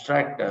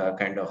abstract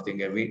kind of thing.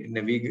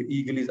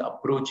 Eagle is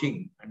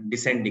approaching and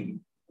descending.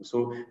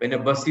 So when a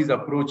bus is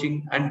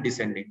approaching and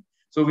descending,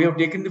 so we have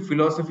taken the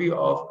philosophy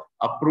of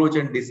approach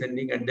and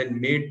descending and then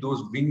made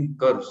those wing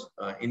curves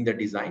in the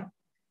design.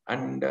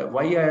 And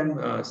why I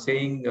am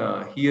saying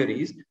here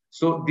is,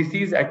 so this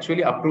is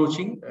actually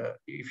approaching.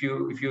 If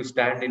you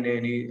stand in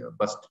any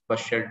bus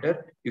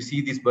shelter, you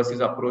see this bus is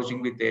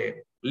approaching with a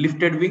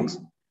lifted wings,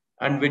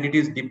 and when it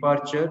is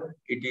departure,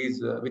 it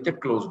is with a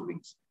closed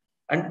wings.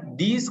 And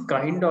these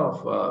kind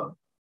of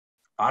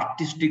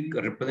artistic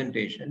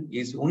representation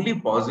is only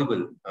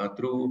possible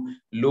through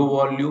low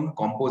volume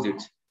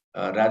composites.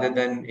 Rather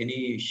than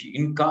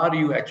in car,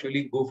 you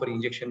actually go for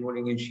injection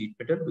molding in sheet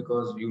metal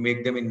because you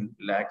make them in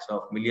lakhs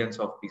of millions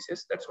of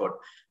pieces. That's what.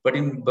 But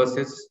in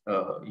buses,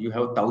 you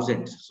have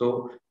thousands.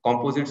 So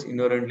composites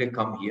inherently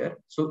come here.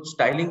 So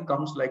styling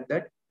comes like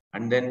that.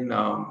 And then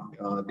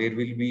there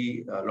will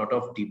be a lot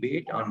of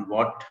debate on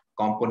what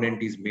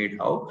component is made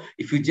how.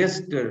 If you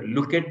just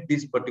look at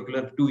this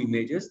particular two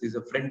images, this is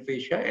a front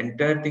fascia,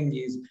 entire thing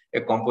is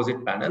a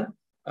composite panel.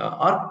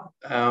 Or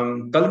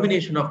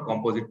culmination of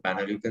composite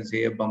panel. You can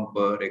say a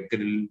bumper, a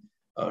grille,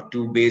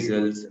 two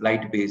bezels,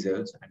 light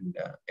bezels, and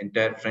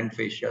entire front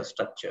fascia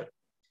structure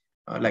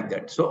like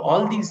that. So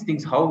all these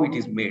things, how it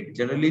is made,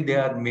 generally they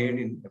are made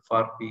in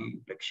FRP,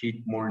 like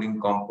sheet molding,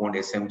 compound,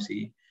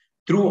 SMC,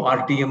 through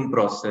RTM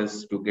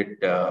process to get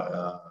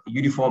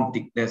uniform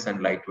thickness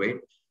and lightweight.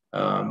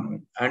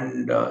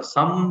 And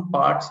some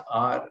parts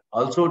are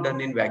also done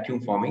in vacuum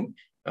forming,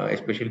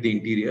 especially the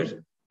interiors.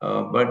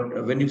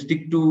 But when you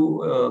stick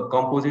to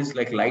composites,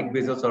 like light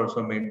bezels are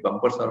also made,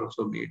 bumpers are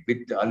also made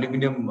with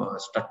aluminum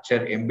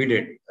structure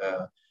embedded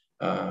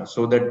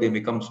so that they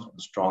become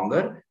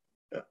stronger.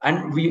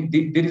 And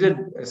there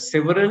is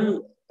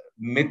several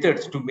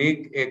methods to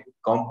make a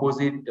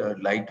composite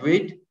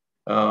lightweight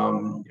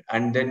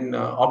and then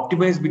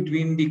optimize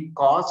between the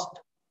cost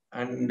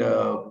and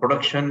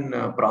production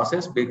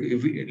process.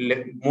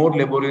 More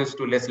laborious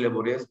to less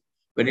laborious.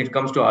 When it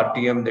comes to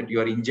RTM, that you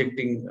are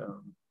injecting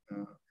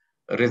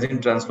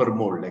resin transfer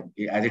mold, like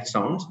as it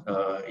sounds,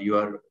 you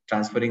are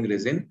transferring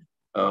resin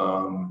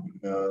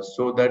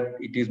so that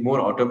it is more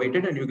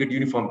automated and you get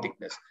uniform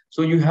thickness.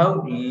 So you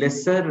have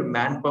lesser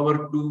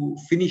manpower to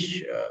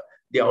finish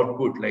the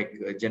output.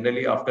 Like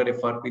generally after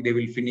FRP, they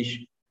will finish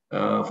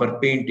for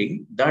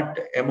painting. That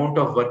amount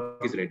of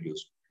work is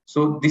reduced.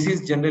 So this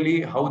is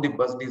generally how the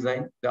bus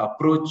design, the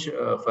approach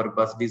for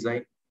bus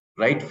design,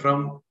 right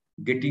from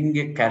getting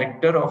a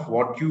character of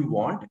what you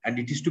want, and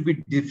it is to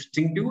be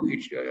distinctive.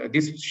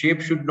 This shape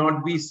should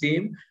not be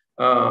same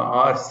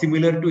or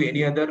similar to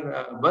any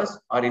other bus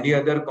or any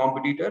other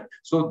competitor.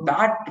 So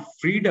that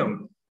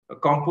freedom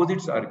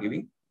composites are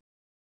giving.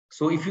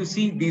 So if you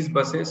see these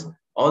buses,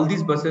 All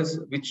these buses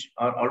which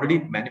are already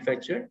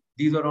manufactured,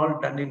 these are all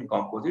done in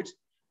composites.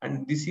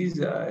 And this is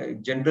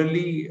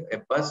generally a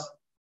bus,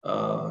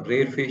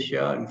 rear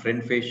fascia and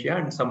front fascia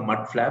and some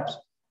mud flaps,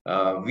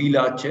 wheel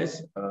arches,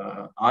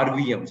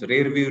 RVMs,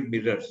 rear view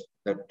mirrors,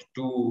 that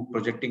two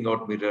projecting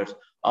out mirrors.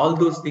 All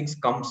those things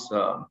comes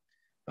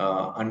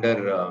under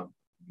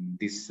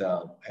these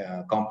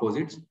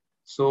composites.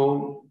 So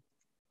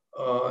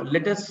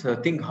let us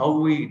think how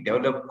we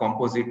develop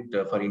composite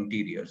for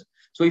interiors.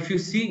 So if you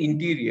see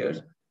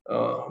interiors,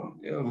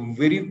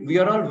 we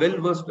are all well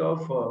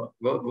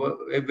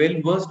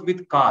versed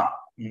with car,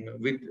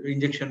 with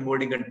injection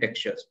molding and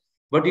textures.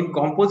 But in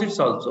composites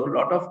also, a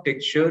lot of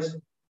textures,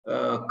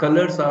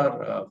 colors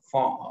are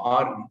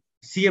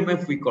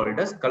CMF, we call it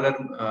as color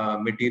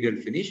material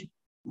finish.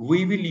 We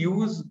will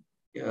use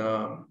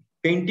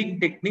painting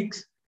techniques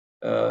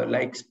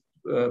like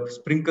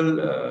sprinkle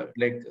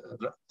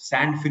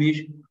sand finish,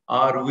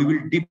 or we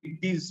will dip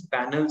these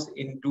panels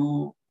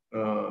into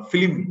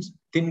films,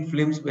 thin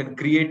films, when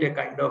create a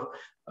kind of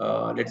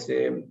let's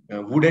say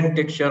wooden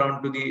texture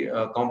onto the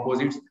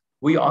composites.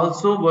 We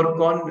also work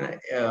on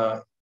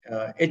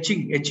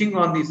etching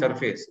on the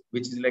surface,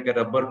 which is like a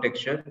rubber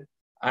texture,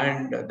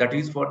 and that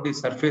is for the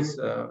surface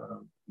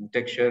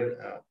texture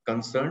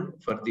concerned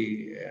for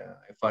the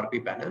FRP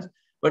panels.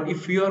 But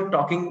if we are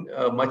talking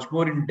much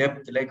more in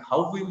depth, like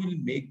how we will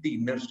make the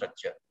inner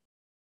structure,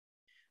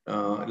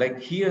 like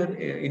here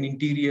in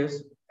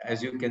interiors,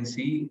 as you can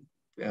see,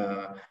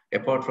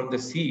 apart from the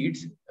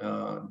seats,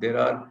 there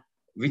are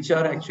which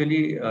are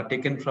actually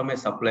taken from a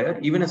supplier.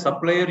 Even a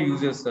supplier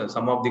uses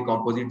some of the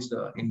composites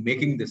in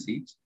making the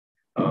seats.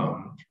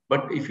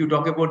 But if you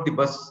talk about the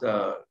bus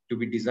to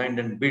be designed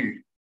and built,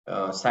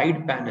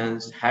 side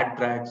panels, hat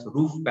tracks,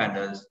 roof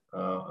panels,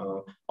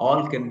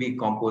 all can be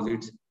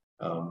composites.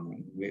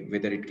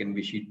 Whether it can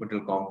be sheet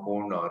metal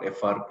compound or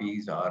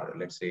FRPs, or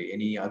let's say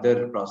any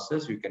other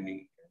process you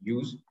can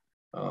use.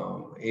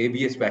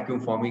 ABS vacuum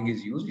forming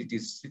is used. It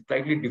is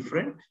slightly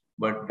different,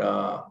 but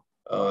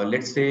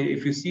let's say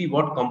if you see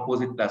what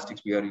composite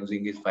plastics we are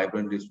using is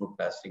fiber-induced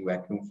plastic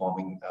vacuum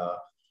forming.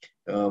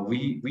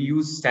 We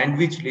use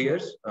sandwich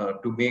layers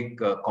to make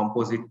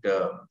composite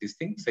this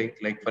thing. Say,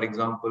 like for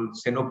example,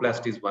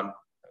 Senoplast is one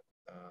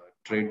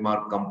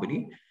trademark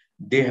company.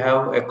 They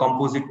have a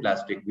composite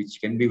plastic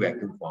which can be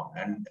vacuum formed.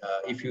 And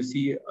if you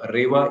see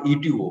Reva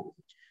E2O,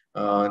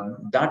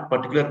 that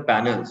particular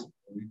panels,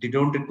 they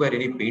don't require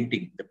any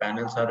painting. The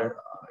panels are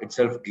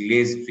itself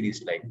glaze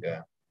finished, like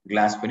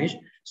glass finish.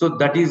 So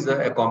that is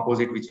a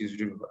composite which is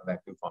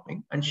vacuum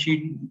forming. And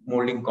sheet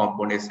molding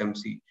compound,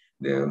 SMC,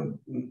 the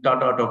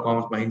Tata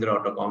Autocoms, Mahindra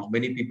Autocoms,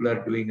 many people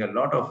are doing a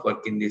lot of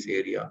work in this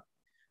area,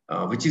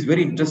 which is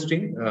very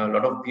interesting. A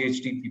lot of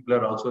PhD people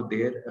are also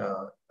there,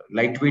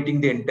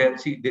 lightweighting the entire,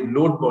 the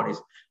load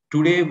bodies.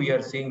 Today we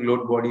are seeing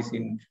load bodies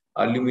in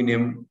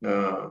aluminum,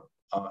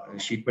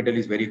 sheet metal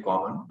is very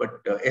common,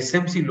 but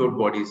SMC load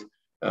bodies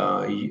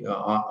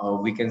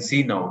we can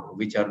see now,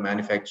 which are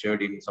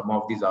manufactured in some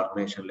of these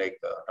organizations like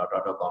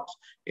Tata Autocoms.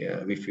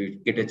 If you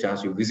get a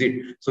chance, you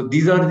visit. So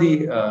these are the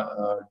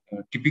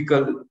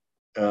typical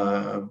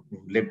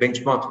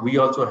benchmarks we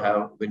also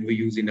have when we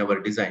use in our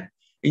design.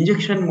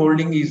 Injection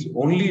molding is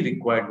only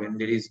required when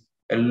there is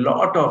a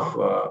lot of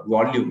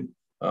volume,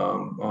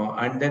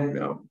 and then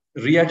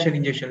reaction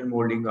injection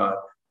molding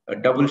or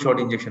double shot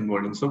injection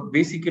molding. So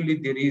basically,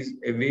 there is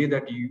a way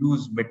that you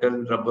use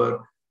metal, rubber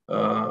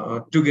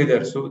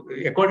together. So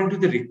according to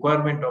the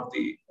requirement of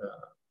the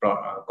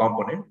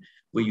component,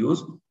 we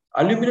use.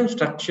 Aluminum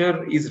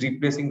structure is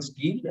replacing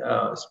steel.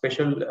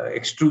 Special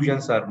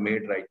extrusions are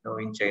made right now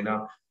in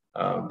China.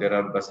 There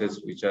are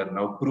buses which are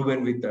now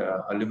proven with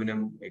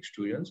aluminum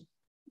extrusions.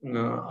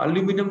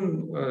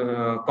 Aluminum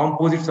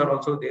composites are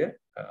also there.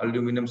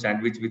 Aluminum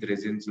sandwich with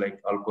resins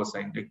like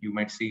Alcocine. Like you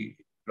might see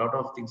a lot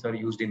of things are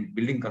used in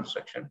building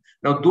construction.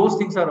 Now those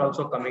things are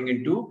also coming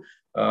into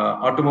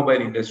automobile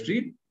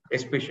industry,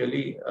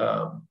 especially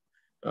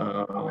there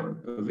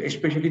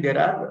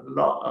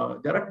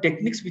are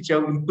techniques which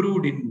have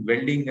improved in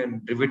welding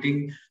and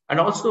riveting. And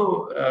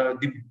also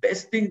the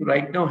best thing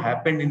right now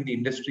happened in the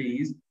industry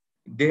is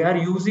they are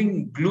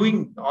using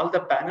gluing all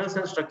the panels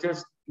and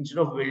structures. Instead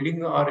of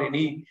welding or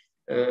any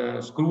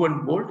screw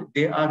and bolt,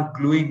 they are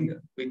gluing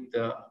with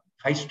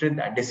high strength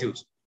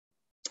adhesives.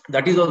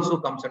 That is also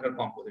comes under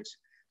composites.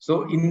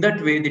 So in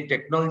that way, the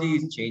technology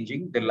is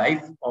changing. The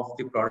life of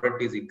the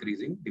product is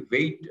increasing. The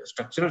weight,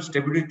 structural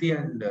stability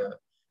and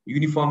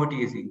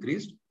uniformity is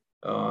increased.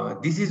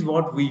 This is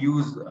what we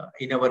use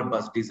in our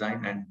bus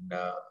design, and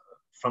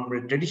from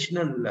a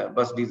traditional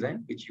bus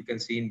design, which you can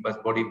see in bus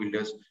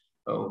bodybuilders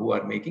who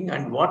are making,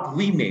 and what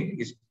we make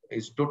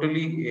is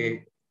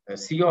totally a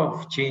sea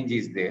of change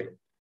is there.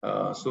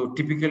 So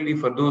typically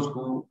for those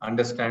who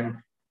understand,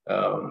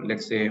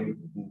 let's say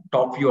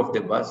top view of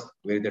the bus,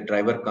 where the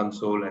driver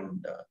console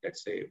and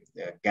let's say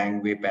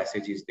gangway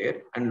passage is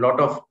there, and a lot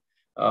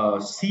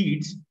of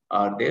seats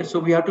are there. So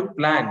we have to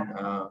plan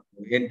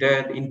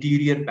entire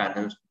interior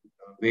panels,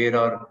 where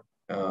are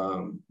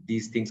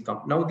these things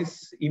come. Now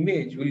this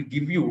image will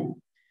give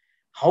you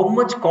how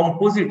much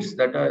composites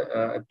that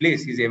a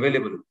place is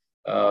available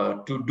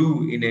to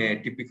do in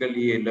a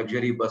typically a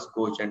luxury bus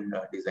coach and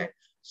design.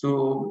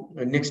 So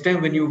next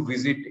time when you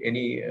visit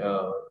any,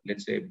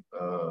 let's say,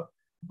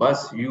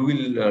 bus, you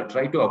will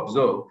try to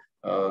observe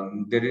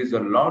there is a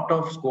lot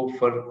of scope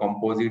for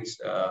composites,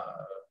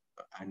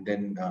 and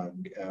then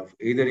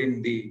either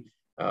in the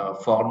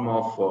form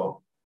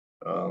of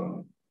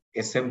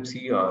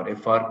SMC or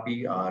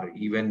FRP or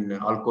even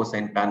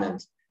Alcosine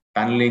panels,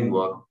 paneling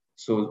work.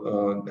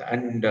 So,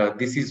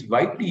 this is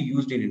widely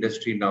used in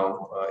industry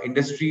now.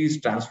 Industry is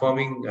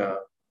transforming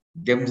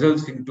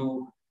themselves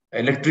into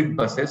electric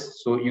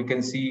buses. So you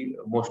can see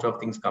most of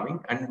things coming.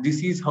 And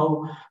this is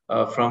how,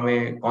 from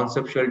a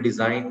conceptual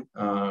design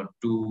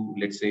to,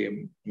 let's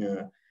say,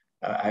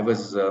 I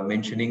was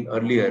mentioning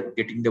earlier,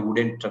 getting the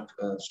wooden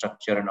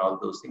structure and all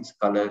those things,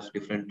 colors,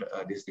 different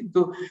these things.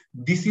 So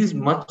this is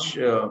much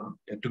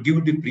to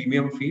give the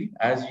premium feel,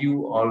 as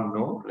you all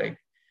know, like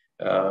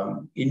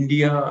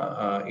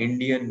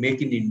Indian,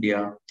 make in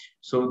India.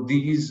 So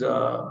these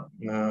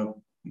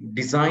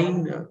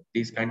design,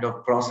 these kind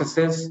of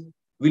processes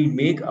will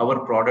make our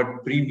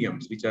product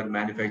premiums, which are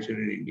manufactured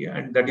in India.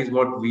 And that is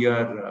what we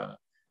are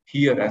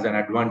here as an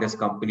Advandes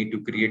company,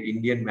 to create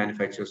Indian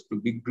manufacturers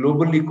to be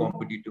globally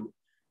competitive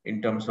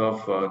in terms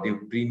of the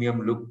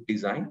premium look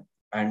design.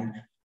 And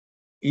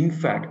in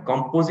fact,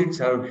 composites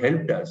have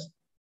helped us,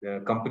 a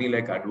company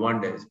like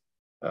Advandes,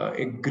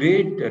 a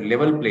great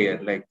level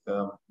player, like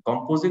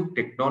composite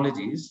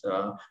technologies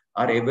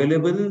are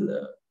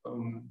available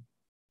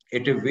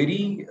at a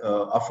very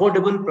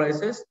affordable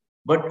prices,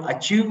 but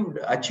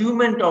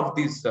achievement of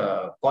this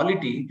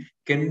quality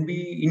can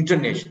be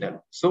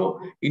international.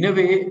 So in a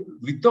way,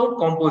 without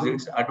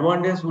composites,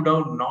 Advandes would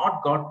have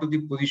not got to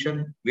the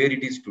position where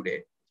it is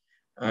today.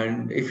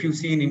 And if you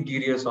see in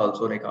interiors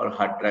also, like our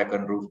hard track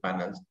and roof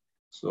panels.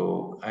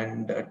 So,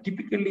 and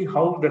typically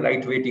how the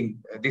lightweighting,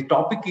 the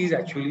topic is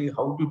actually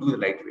how to do the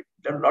lightweight.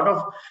 There are a lot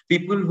of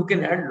people who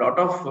can add a lot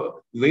of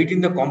weight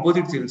in the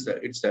composite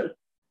itself.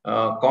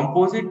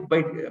 Composite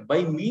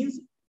by means,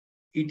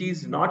 it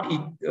is not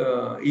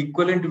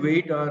equivalent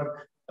weight,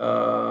 or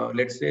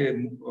let's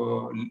say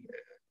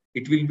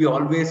it will be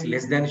always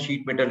less than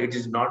sheet metal. It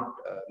is not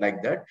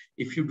like that.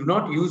 If you do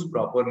not use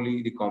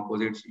properly the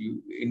composites,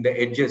 in the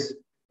edges,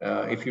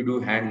 if you do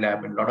hand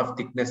lap, and a lot of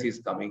thickness is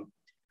coming,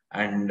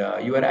 and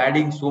you are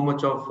adding so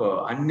much of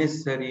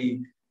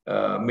unnecessary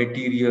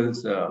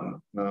materials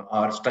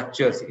or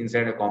structures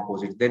inside a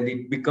composite, then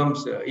it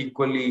becomes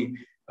equally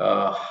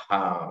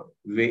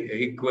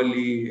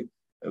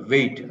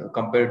weight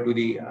compared to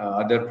the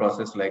other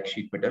process like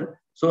sheet metal.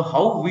 So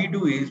how we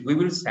do is, we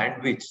will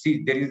sandwich.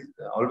 See, there is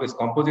always,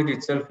 composite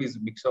itself is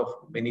mix of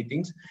many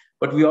things,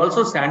 but we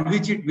also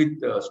sandwich it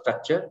with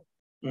structure,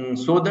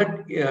 so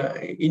that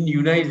in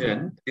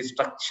unison, the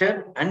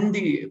structure and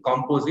the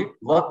composite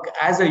work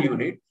as a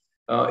unit.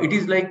 It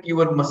is like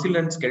your muscle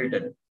and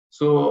skeleton.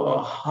 So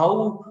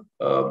how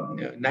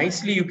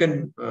nicely you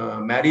can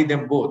marry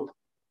them both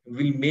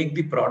will make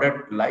the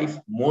product life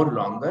more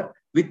longer,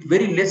 with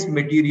very less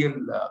material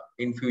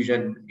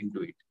infusion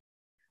into it.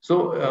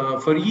 So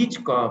for each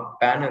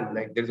panel,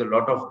 like there's a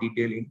lot of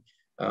detailing.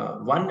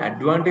 One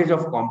advantage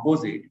of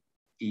composite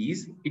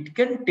is it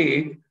can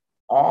take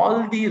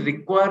all the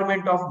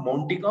requirement of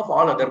mounting of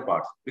all other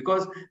parts,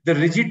 because the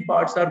rigid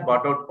parts are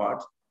bought out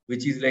parts,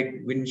 which is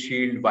like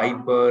windshield,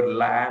 wiper,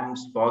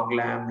 lamps, fog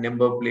lamp,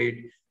 number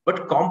plate.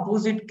 But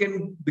composite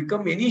can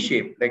become any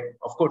shape. Like,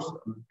 of course,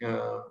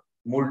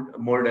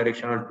 mold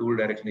direction or tool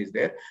direction is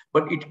there,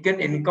 but it can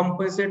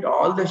encompass it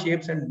all the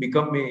shapes and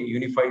become a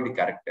unified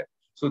character.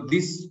 So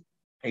this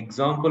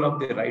example of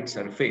the right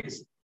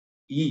surface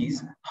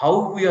is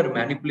how we are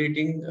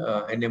manipulating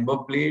a number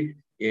plate,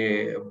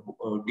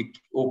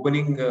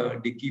 opening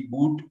dicky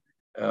boot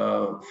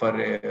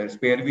for a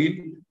spare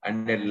wheel,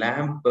 and a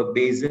lamp, a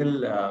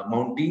bezel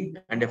mounting,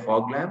 and a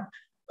fog lamp,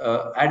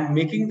 and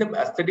making them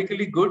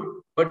aesthetically good.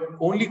 But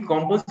only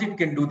composite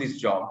can do this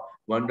job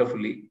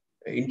wonderfully,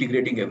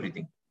 integrating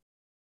everything.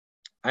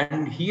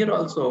 And here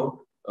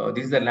also,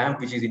 this is the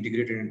lamp which is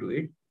integrated into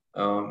it.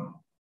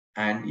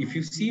 And if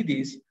you see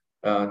this,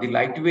 the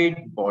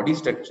lightweight body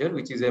structure,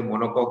 which is a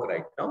monocoque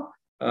right now,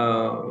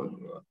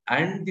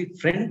 and the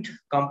front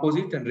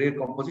composite and rear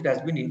composite has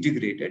been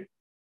integrated.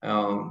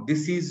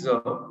 This is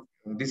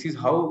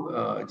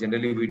how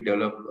generally we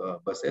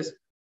develop buses.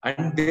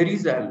 And there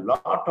is a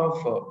lot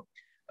of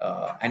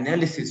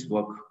analysis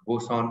work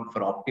goes on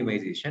for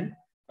optimization.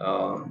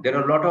 There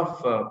are a lot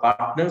of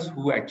partners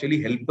who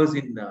actually help us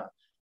in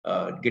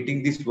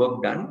getting this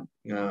work done.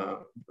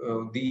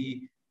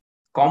 The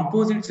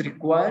composites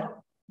require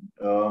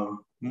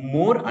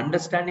more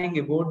understanding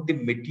about the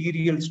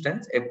material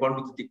strength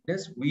according to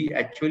thickness. We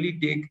actually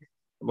take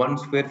 1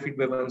 square feet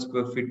by 1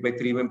 square feet by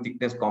 3 mm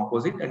thickness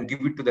composite and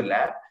give it to the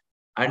lab,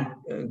 and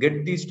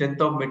get the strength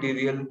of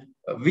material,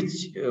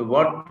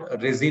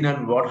 what resin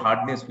and what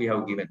hardness we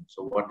have given.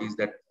 So what is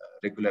that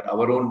regular,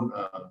 our own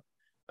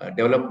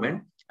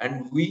development.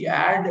 And we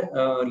add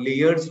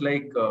layers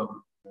like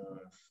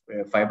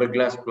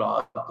fiberglass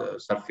cloth,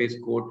 surface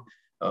coat,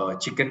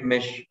 chicken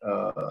mesh,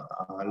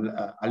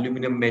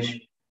 aluminum mesh,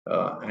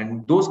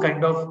 and those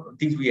kind of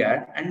things we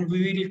add, and we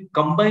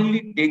will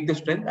combinedly take the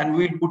strength and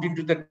we will put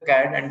into the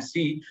CAD and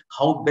see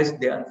how best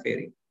they are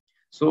faring.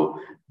 So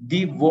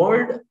the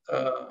world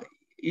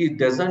it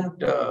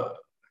doesn't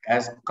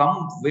has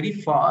come very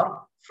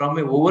far from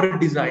a over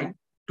design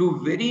to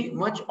very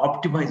much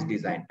optimized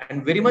design,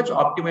 and very much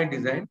optimized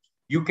design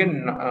you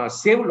can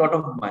save a lot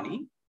of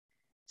money.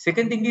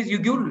 Second thing is you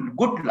give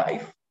good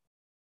life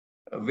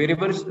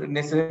wherever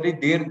necessary,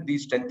 there the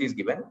strength is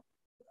given,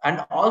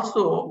 and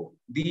also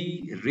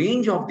the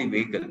range of the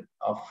vehicle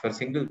of a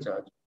single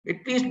charge,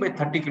 at least by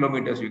 30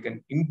 kilometers you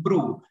can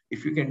improve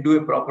if you can do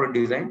a proper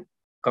design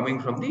coming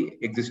from the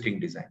existing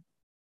design.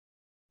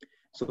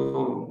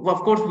 So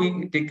of course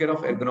we take care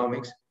of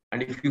ergonomics,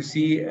 and if you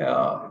see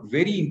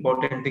very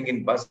important thing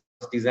in bus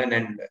design,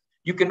 and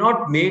you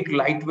cannot make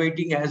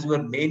lightweighting as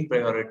your main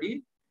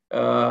priority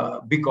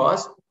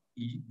because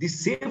the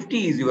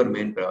safety is your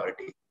main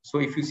priority. So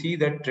if you see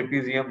that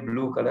trapezium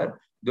blue color,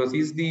 this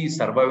is the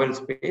survival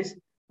space.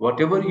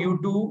 Whatever you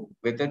do,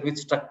 whether with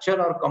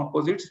structure or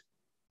composites,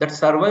 that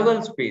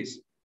survival space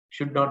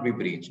should not be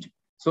breached.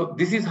 So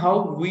this is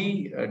how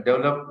we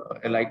develop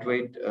a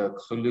lightweight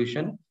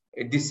solution.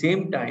 At the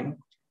same time,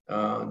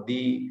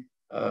 the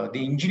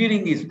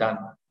engineering is done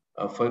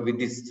with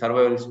this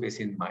survival space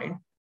in mind,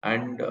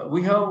 and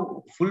we have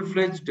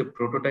full-fledged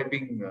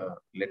prototyping,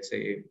 let's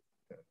say,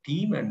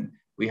 team, and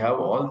we have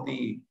all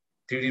the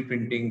 3D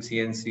printing,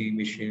 CNC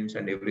machines,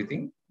 and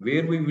everything,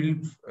 where we will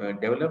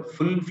develop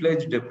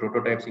full-fledged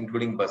prototypes,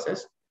 including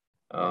buses.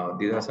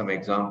 These are some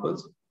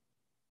examples,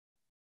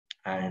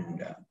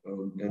 and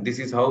this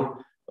is how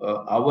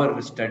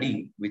our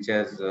study, which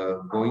is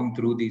going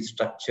through the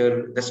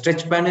structure. The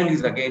stretch panel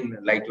is again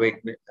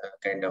lightweight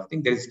kind of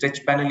thing. The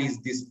stretch panel is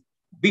this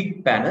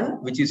big panel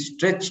which is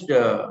stretched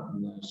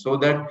so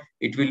that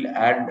it will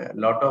add a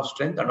lot of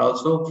strength, and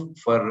also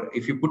for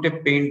if you put a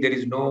paint, there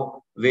is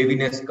no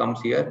waviness comes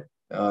here.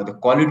 The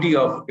quality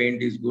of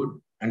paint is good,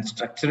 and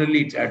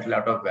structurally it adds a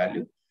lot of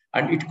value,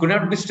 and it could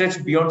not be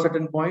stretched beyond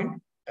certain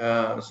point.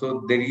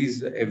 So there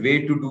is a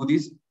way to do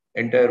this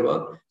entire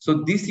work.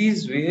 So this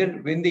is where,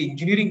 when the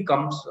engineering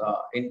comes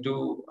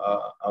into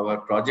our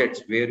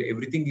projects, where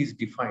everything is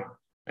defined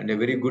and a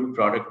very good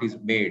product is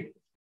made.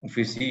 If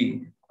you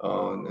see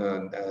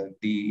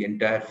the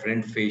entire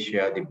front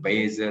fascia, the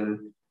bezel,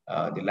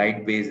 the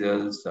light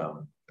bezels,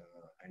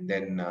 and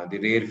then the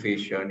rear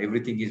fascia, and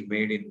everything is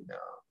made in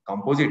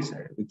composites,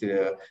 with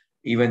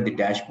even the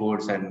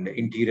dashboards and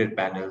interior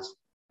panels,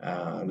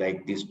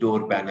 like this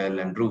door panel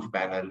and roof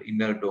panel,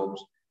 inner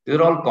domes. These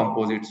are all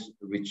composites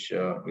which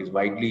is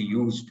widely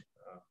used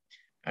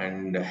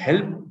and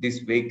help these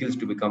vehicles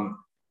to become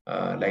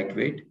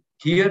lightweight.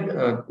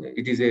 Here,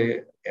 it is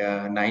a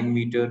 9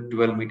 meter,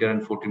 12 meter,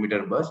 and 14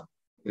 meter bus.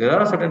 There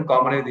are certain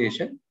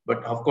commonization,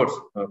 but of course,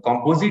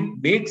 composite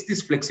makes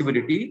this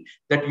flexibility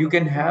that you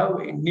can have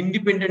an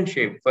independent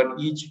shape for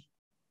each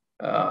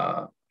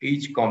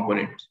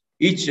component,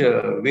 each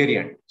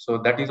variant. So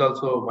that is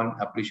also one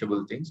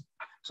appreciable thing.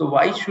 So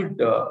why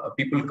should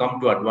people come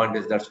to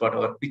Advandes? That's what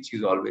our pitch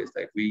is always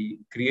like. We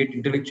create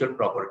intellectual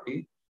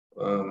property.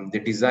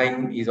 The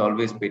design is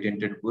always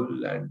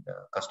patentable, and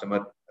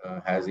customer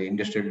has a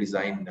industrial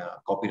design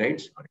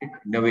copyrights on it.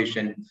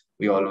 Innovation,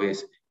 we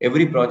always,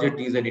 every project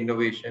is an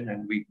innovation,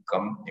 and we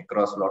come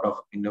across a lot of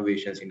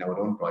innovations in our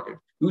own project.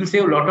 We will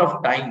save a lot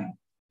of time,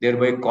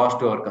 thereby cost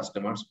to our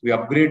customers. We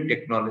upgrade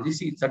technology.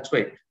 See, that's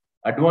why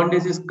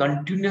Advandes is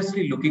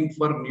continuously looking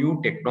for new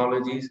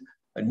technologies,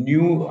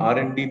 new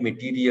R&D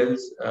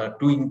materials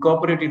to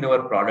incorporate in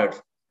our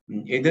products.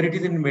 Either it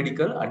is in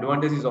medical,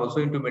 Advandes is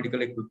also into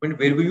medical equipment,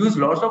 where we use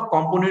lots of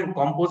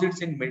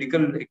composites in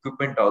medical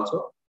equipment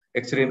also,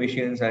 X-ray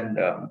machines and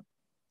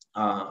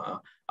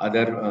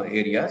other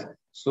areas.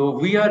 So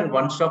we are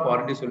one-stop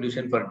R&D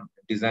solution for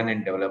design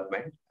and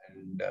development,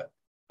 and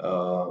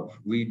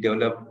we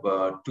develop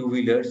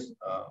two-wheelers.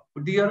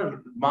 They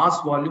are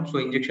mass volume, so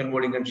injection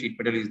molding and sheet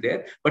metal is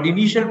there. But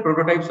initial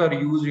prototypes are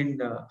used in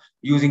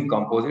using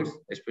composites,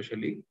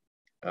 especially.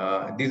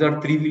 These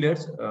are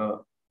three-wheelers.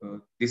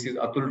 This is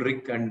Atul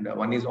Rick, and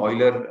one is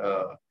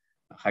Euler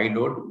high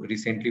load.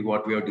 Recently,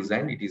 what we have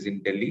designed, it is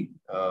in Delhi.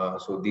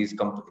 So these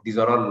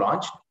are all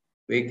launched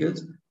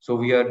vehicles. So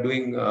we are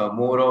doing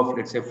more of,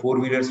 let's say,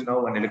 four-wheelers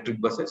now and electric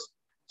buses.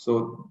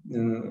 So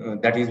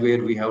that is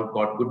where we have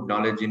got good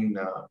knowledge in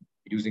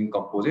using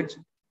composites.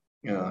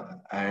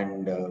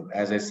 And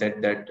as I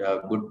said, that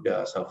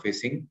good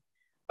surfacing.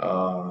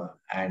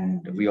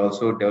 And we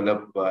also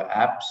develop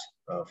apps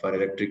for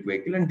electric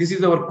vehicle. And this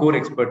is our core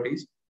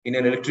expertise. In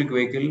an electric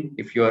vehicle,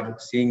 if you are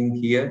seeing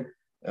here,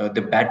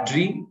 the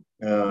battery,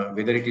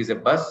 whether it is a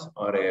bus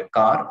or a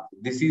car,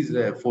 this is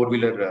a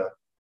four-wheeler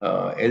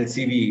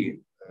LCV,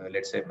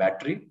 let's say,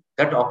 battery.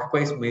 That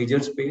occupies major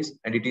space,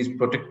 and it is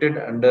protected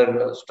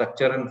under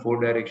structure and four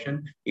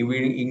direction,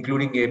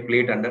 including a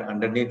plate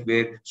underneath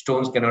where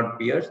stones cannot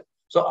pierce.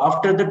 So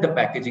after that, the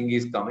packaging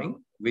is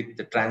coming with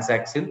the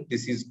transaxle.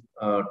 This is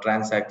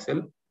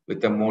transaxle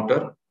with a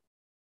motor.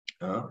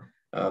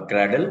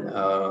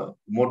 cradle.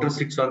 Motor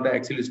sits on the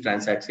axle is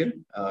transaxle.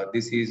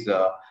 This is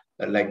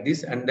like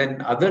this, and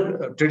then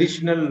other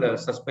traditional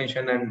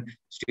suspension and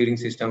steering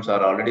systems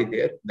are already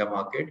there in the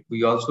market.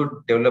 We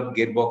also develop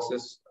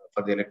gearboxes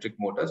for the electric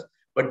motors,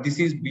 but this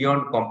is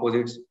beyond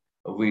composites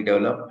we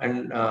develop,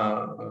 and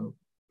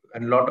a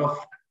lot of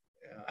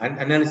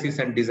analysis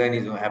and design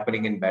is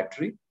happening in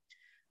battery.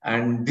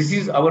 And this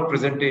is our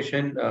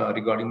presentation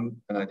regarding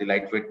the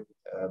lightweight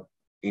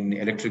in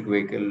electric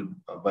vehicle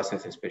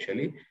buses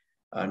especially.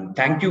 And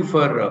thank you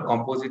for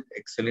Composite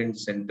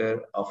Excellence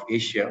Center of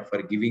Asia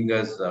for giving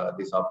us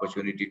this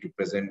opportunity to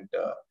present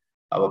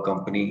our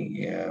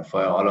company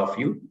for all of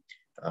you.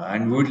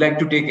 And we would like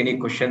to take any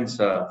questions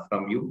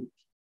from you.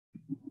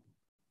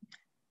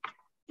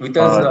 With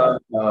us,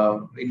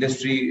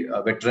 industry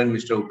veteran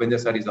Mr. Upendra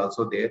sir is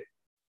also there.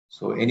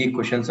 So any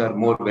questions are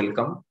more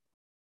welcome.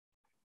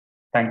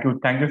 Thank you.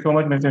 Thank you so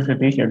much, Mr.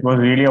 Satish. It was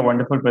really a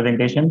wonderful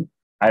presentation.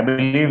 I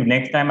believe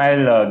next time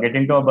I'll get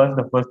into a bus,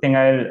 the first thing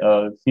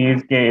I'll see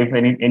is if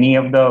any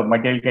of the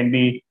material can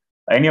be,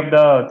 any of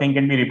the thing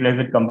can be replaced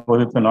with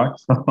composites or not.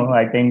 So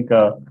I think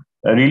a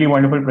really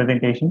wonderful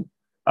presentation.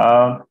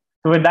 So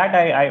with that,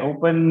 I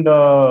open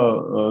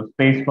the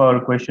space for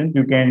questions.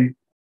 You can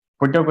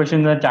put your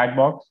questions in the chat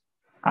box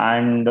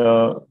and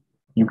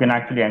you can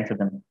actually answer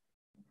them.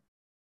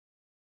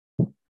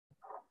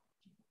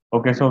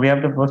 Okay, so we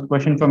have the first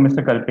question from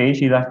Mr. Kalpesh.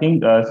 He's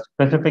asking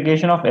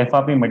specification of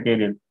FRP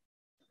material.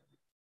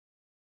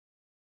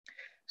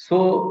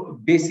 So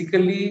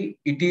basically,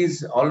 it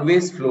is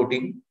always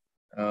floating.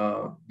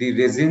 The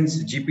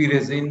resins, GP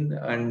resin,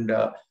 and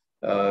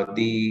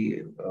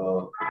the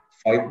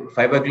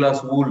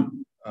fiberglass wool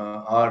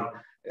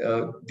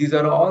these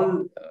are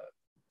all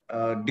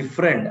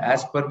different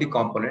as per the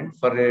component.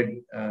 For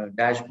a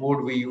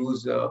dashboard, we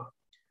use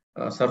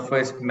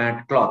surface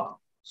matte cloth.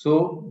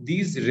 So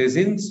these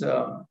resins,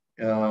 there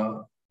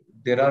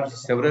are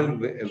several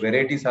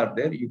varieties are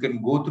there. You can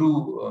go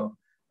through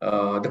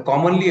the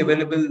commonly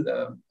available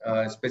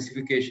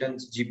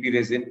specifications. GP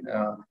resin,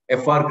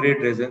 FR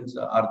grade resins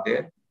are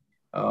there.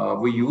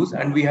 We use,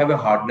 and we have a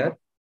hardener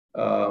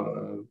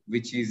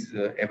which is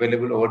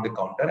available over the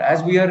counter.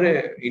 As we are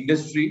an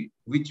industry,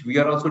 which we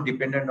are also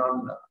dependent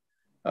on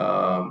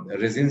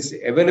resins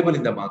available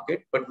in the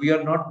market, but we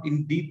are not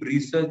in deep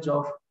research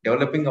of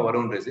developing our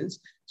own resins.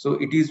 So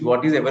it is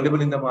what is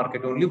available in the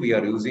market only we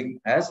are using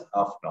as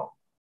of now.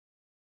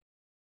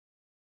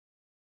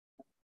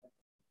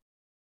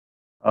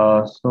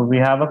 So we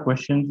have a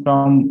question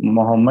from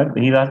Mohammed.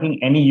 He's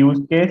asking any use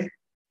case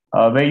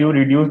where you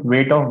reduce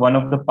weight of one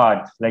of the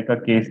parts, like a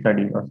case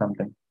study or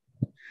something.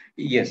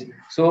 Yes.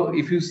 So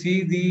if you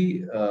see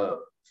the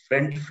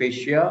front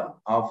fascia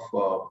of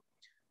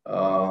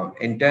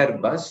entire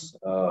bus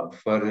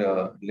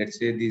for let's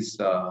say this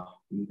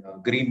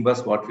green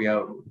bus, what we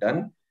have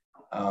done,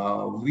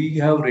 we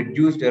have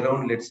reduced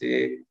around, let's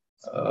say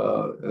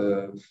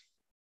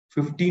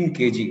 15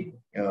 kg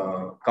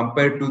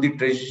compared to the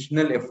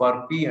traditional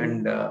FRP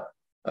and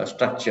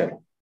structure.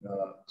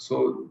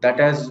 So that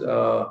has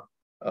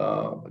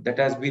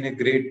been a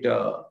great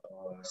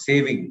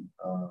saving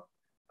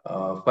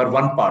for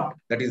one part,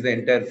 that is the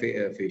entire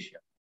fascia.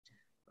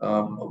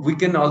 We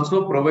can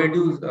also provide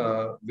you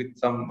with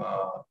some,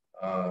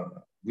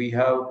 we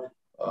have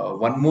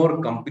one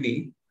more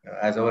company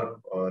as our,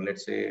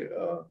 let's say,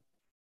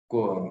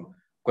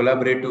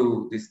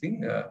 collaborative this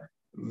thing,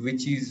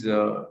 which is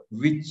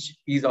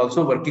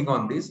also working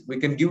on this. We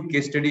can give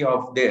case study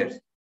of theirs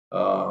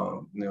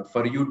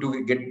for you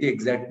to get the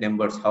exact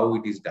numbers, how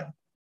it is done.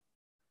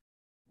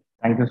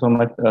 Thank you so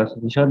much,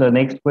 Satisha. The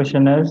next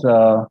question is,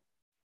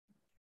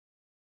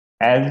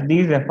 as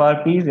these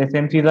FRPs,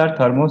 SMCs are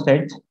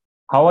thermosets,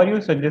 how are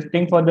you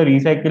suggesting for the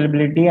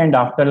recyclability and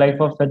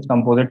afterlife of such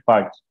composite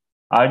parts?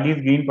 Are these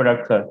green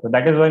products, sir? So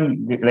that is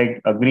one,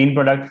 like a green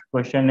products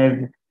question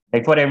is,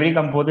 like for every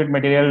composite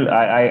material,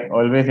 I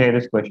always hear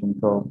this question.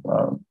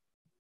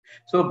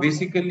 So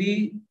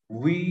basically,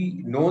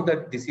 we know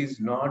that this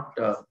is not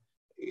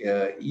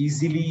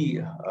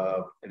easily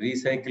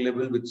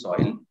recyclable with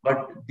soil,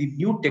 but the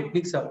new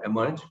techniques have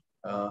emerged.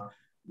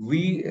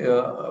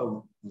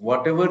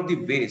 Whatever the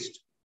waste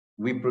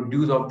we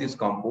produce of this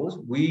compost,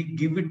 we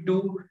give it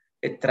to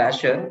a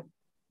thrasher.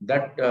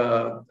 That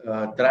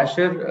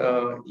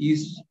thrasher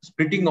is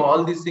splitting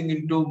all this thing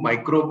into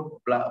micro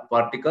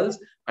particles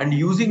and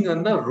using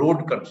on the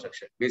road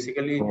construction.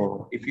 Basically,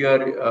 if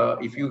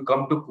you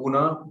come to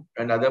Pune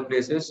and other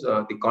places,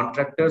 the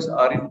contractors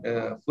are in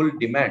full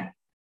demand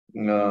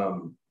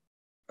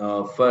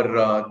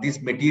for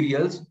these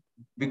materials,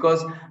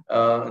 because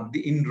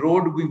in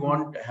road we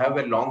want to have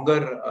a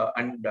longer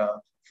and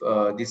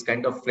this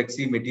kind of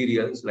flexi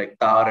materials like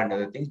tar and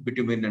other things,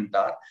 bitumen and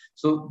tar.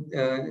 So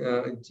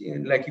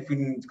like if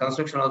in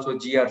construction also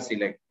GRC,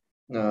 like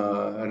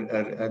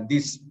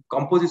these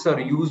composites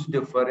are used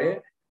for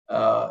a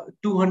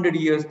 200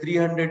 years,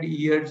 300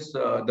 years,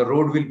 the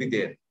road will be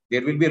there.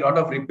 There will be a lot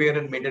of repair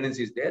and maintenance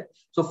is there.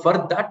 So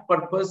for that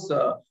purpose,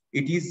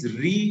 it is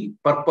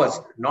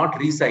repurposed, not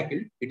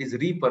recycled. It is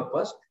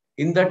repurposed.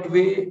 In that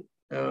way,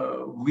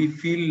 we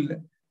feel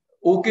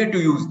okay to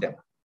use them,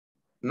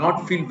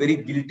 not feel very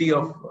guilty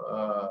of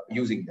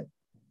using them.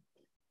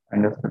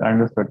 Understood.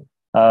 Understood.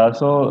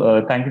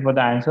 Thank you for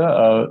the answer.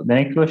 The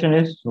next question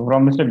is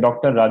from Mr.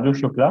 Dr. Raju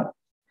Shukla.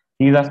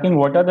 He's asking,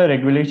 what are the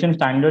regulation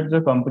standards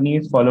the company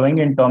is following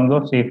in terms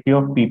of safety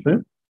of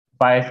people,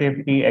 fire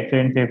safety,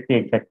 accident safety,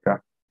 etc.?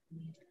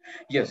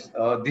 Yes,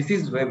 this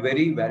is a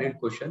very valid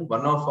question.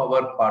 One of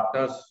our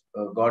partners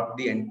got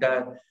the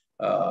entire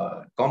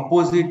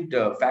composite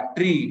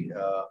factory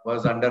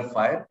was under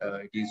fire.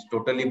 It is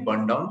totally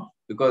burned down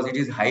because it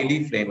is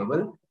highly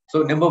flammable.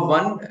 So number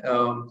one,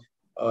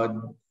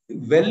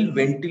 well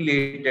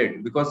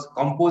ventilated, because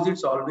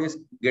composites always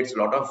gets a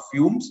lot of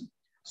fumes.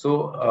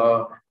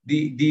 So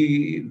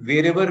the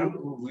wherever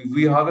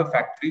we have a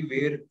factory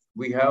where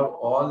we have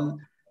all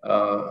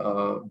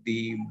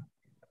the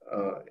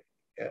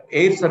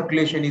air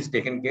circulation is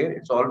taken care,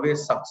 it's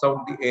always sucks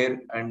out the air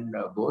and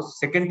goes.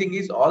 Second thing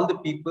is, all the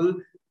people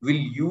will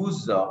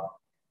use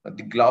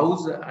the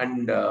gloves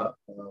and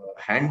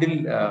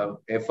handle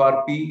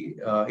FRP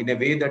in a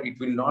way that it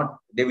will not,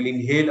 they will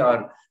inhale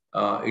or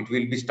it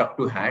will be stuck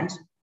to hands.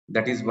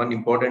 That is one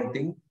important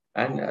thing.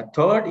 And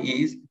third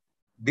is,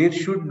 there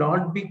should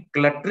not be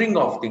cluttering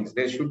of things.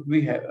 There should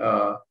be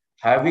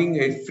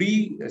having a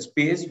free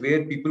space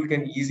where people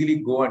can easily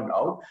go and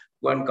out,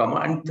 go and come,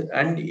 and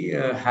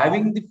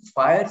having the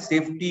fire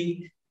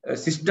safety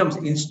systems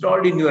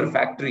installed in your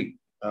factory.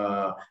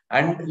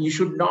 And you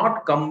should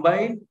not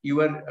combine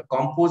your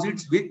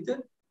composites with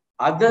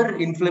other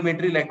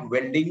inflammatory like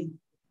welding.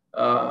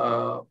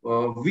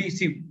 We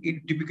see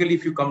it, typically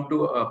if you come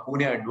to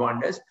Pune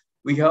Advandes,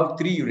 we have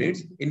 3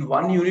 units. In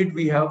one unit,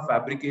 we have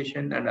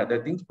fabrication and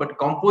other things, but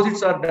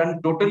composites are done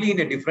totally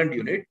in a different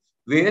unit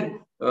where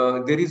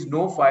there is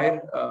no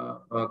fire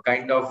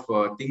kind of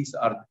things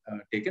are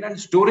taken, and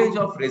storage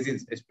of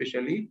resins,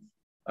 especially.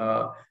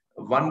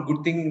 One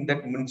good thing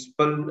that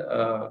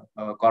municipal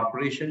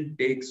corporation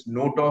takes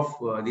note of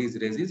these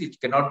resins.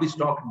 It cannot be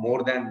stocked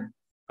more than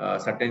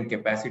certain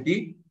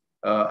capacity.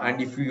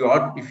 And if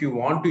you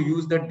want to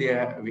use that,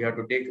 we have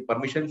to take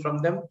permission from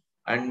them,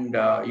 and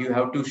you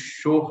have to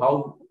show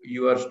how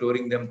you are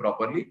storing them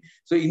properly.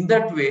 So in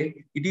that way,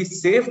 it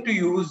is safe to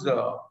use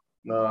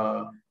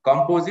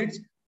composites.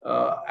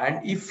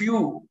 And if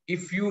you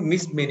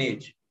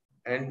mismanage,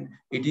 and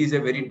it is a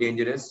very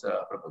dangerous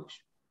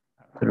proposition.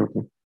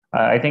 Absolutely.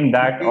 I think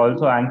that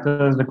also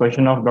answers the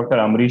question of Dr.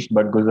 Amrish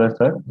Bhatguzar,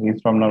 sir. He's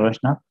from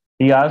Navrachana.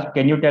 He asked,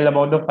 can you tell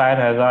about the fire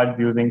hazards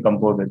using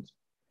composites?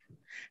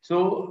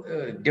 So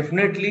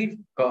definitely,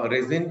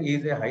 resin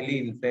is a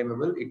highly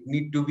inflammable. It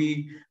needs to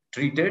be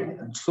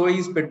treated. So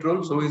is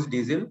petrol, so is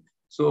diesel.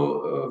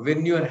 So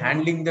when you are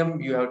handling them,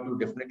 you have to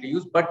definitely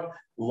use. But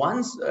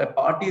once a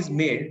part is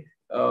made,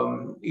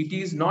 it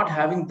is not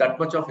having that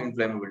much of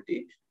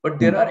inflammability. But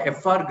there are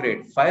FR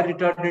grade, fire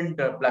retardant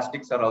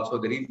plastics are also,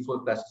 the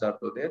reinforced plastics are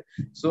also there.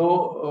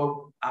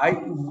 So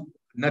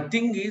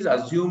nothing is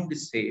assumed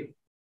safe.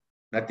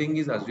 Nothing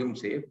is assumed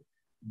safe.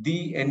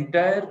 The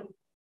entire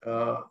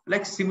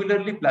like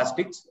similarly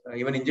plastics,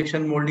 even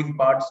injection molding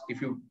parts, if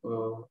you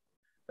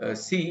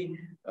see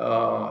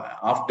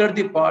after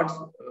the parts,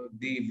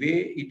 the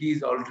way it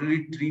is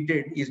already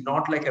treated is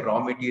not like a raw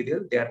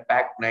material. They are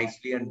packed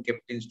nicely and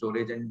kept in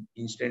storage and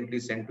instantly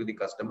sent to the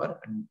customer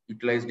and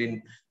utilized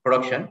in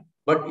production.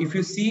 But if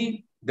you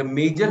see, the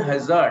major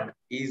hazard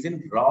is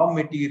in raw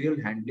material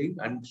handling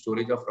and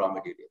storage of raw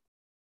material.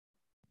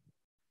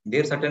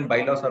 There certain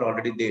bylaws are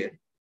already there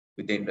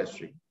with the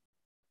industry.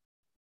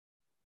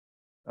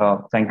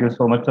 Thank you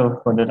so much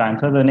for that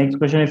answer. The next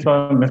question is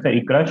from Mr.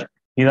 Ikrash.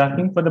 He's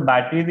asking, for the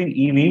batteries in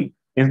EV,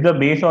 is the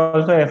base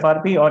also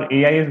FRP, or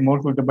AI is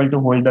more suitable to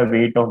hold the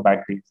weight of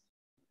batteries?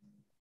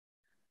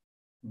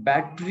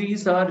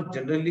 Batteries are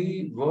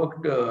generally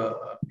worked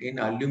in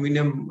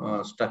aluminum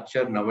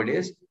structure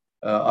nowadays,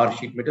 or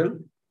sheet metal,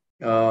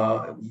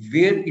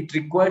 where it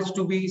requires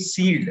to be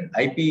sealed.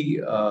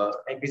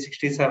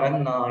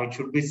 IP67, it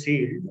should be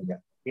sealed. Yeah.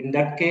 In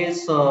that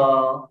case,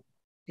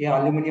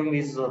 yeah, aluminum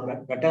is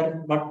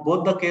better. But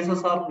both the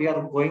cases are, we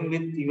are going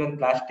with even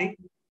plastic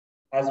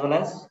as well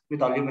as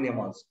with aluminum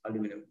also.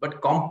 Aluminum.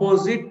 But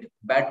composite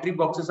battery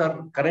boxes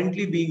are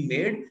currently being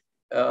made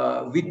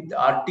with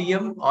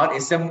RTM or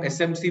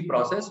SMC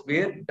process,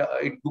 where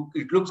it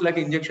looks like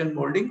injection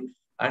molding,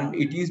 and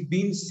it is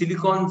being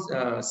silicon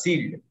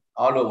sealed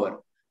all over.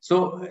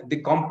 So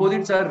the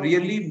composites are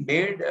really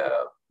made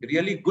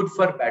really good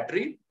for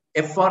battery.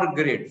 FR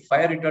grade,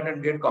 fire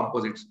retardant grade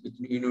composites, which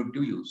you need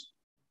to use.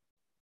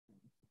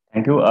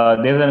 Thank you.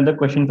 There's another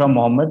question from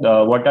Mohammed.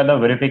 What are the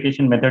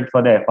verification methods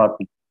for the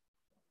FRP?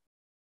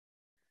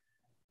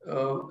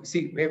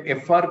 See,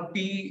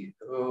 FRP,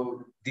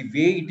 the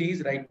way it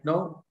is right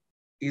now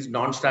is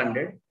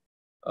non-standard.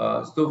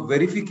 So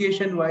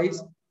verification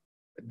wise,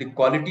 the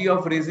quality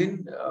of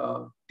resin,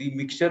 the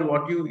mixture,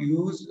 what you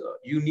use,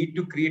 you need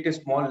to create a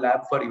small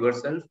lab for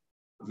yourself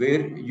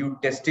where you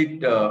test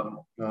it,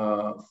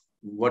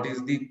 what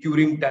is the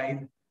curing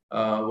time,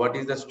 what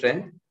is the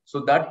strength. So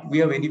that we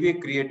have anyway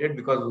created,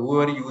 because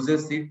whoever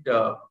uses it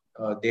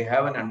they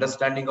have an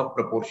understanding of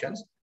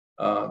proportions.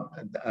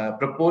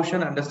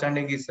 Proportion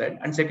understanding is said,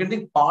 and second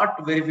thing, part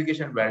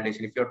verification and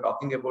validation. If you're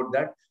talking about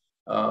that,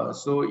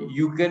 so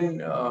you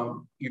can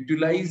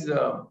utilize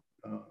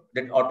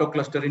that auto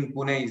cluster in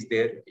Pune is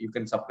there. You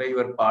can supply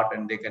your part,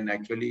 and they can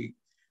actually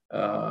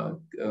tell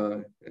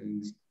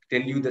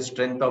you the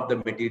strength of the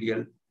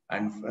material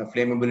and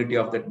flammability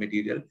of that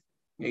material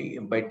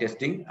by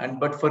testing.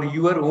 But for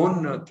your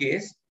own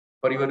case,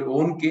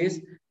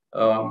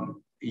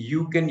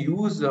 you can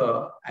use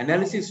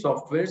analysis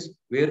softwares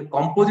where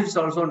composites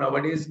also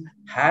nowadays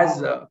has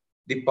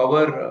the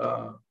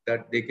power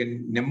that they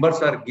can,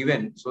 numbers are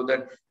given so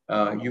that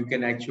you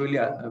can actually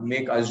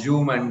make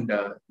assume and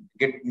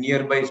get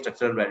nearby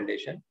structural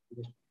validation.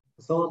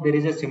 So there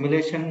is a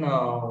simulation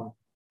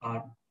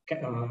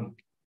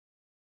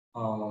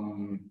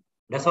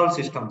Dassault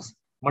systems,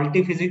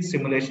 multi-physics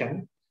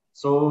simulation.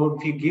 So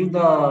if you give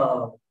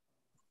the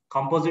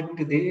composite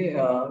to the,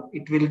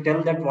 it will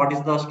tell that what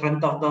is the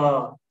strength of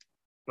the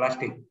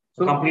plastic,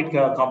 so complete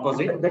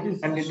composite. That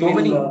is, and it so will,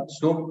 many,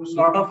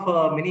 lot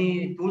of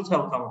many tools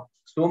have come up.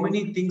 So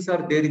many things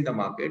are there in the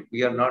market.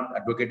 We are not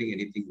advocating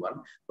anything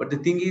one, but the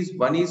thing is,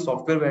 one is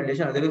software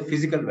validation, other is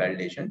physical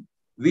validation,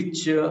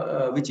 which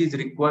is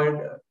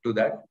required to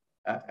that.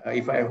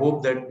 If I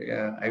hope that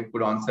I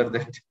could answer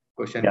that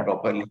question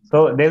properly.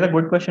 So there's a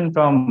good question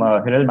from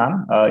Hiral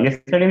ma'am.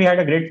 Yesterday we had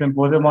a great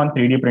symposium on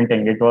 3D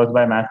printing. It was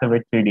by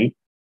Massive 3D.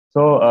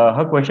 So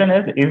her question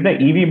is the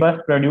EV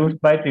bus produced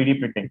by 3D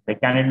printing?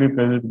 Like, can it be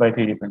produced by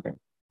 3D printing?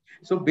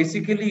 So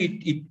basically,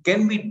 it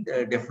can be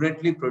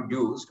definitely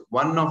produced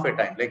one of a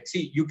time. Like,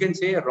 see, you can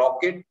say a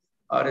rocket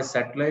or a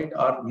satellite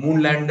or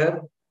moon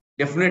lander.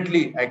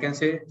 Definitely, I can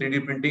say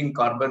 3D printing,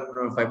 carbon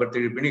fiber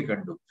 3D printing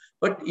can do.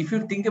 But if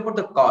you think about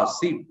the cost,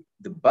 see,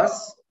 the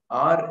bus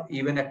or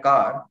even a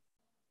car,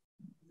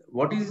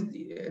 what is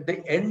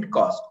the end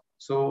cost?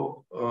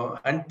 So,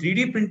 and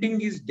 3D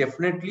printing is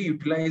definitely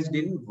utilized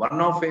in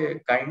one of a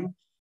kind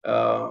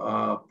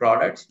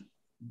products.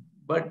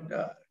 But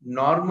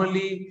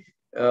normally,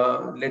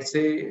 let's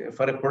say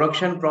for a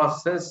production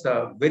process,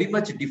 very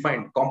much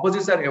defined.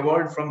 Composites are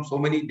evolved from so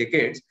many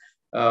decades.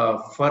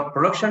 For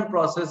production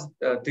process,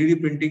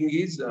 3D printing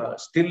is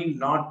still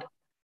not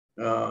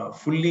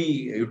fully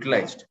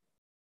utilized.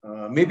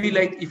 Maybe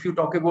like if you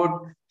talk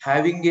about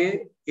having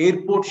a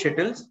airport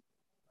shuttles,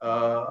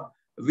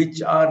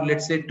 which are,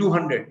 let's say,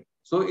 200.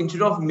 So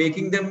instead of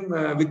making them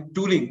with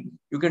tooling,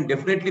 you can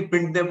definitely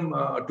print them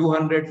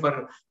 200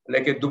 for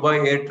like a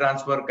Dubai air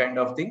transfer kind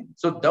of thing.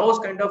 So those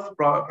kind of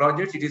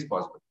projects, it is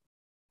possible.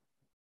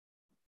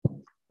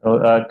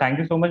 So thank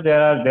you so much. There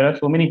are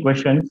so many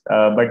questions,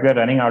 but we are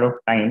running out of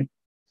time.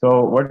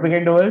 So what we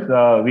can do is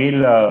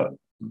we'll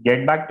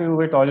get back to you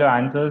with all your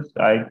answers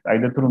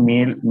either through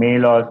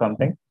mail or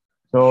something.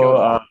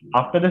 So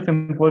after the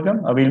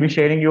symposium, we'll be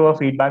sharing you a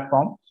feedback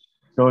form.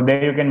 So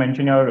there you can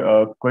mention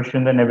your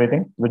questions and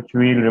everything, which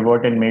we'll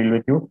revert and mail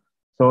with you.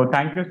 So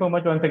thank you so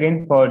much once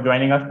again for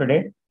joining us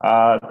today.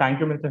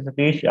 Thank you, Mr.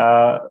 Satish,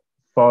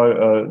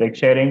 for like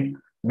sharing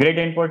great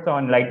inputs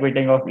on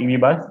lightweighting of EV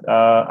bus.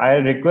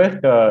 I'll request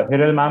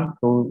Hiral ma'am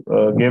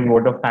to give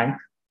vote of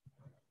thanks.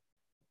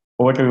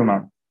 Over to you,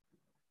 ma'am.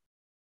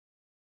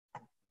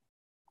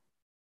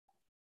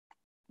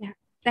 Yeah,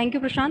 thank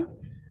you, Prashant.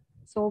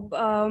 So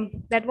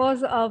that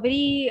was a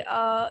very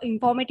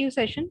informative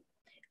session.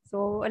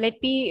 So let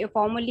me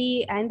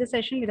formally end the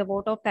session with a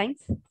vote of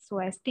thanks. So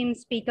esteemed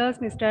speakers,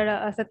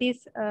 Mr. Satish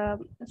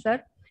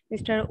sir,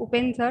 Mr.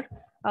 Upen sir,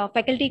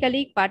 faculty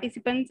colleague,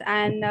 participants,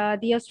 and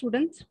dear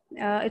students,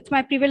 it's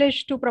my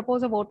privilege to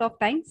propose a vote of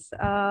thanks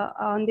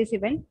on this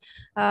event.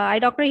 I,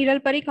 Dr.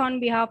 Hiral Parikh,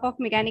 on behalf of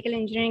Mechanical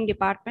Engineering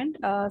Department,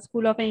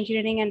 School of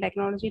Engineering and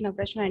Technology,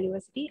 Navrachana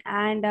University,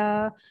 and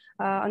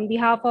on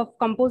behalf of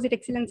Composite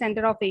Excellence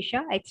Center of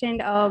Asia, I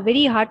extend a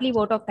very heartily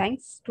vote of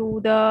thanks to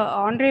the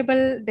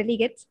honorable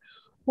delegates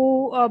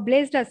who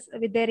blessed us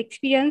with their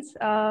experience,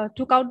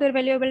 took out their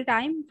valuable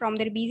time from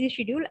their busy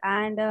schedule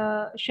and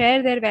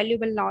share their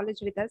valuable knowledge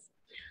with us.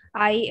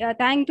 I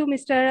thank to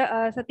Mr.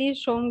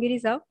 Satish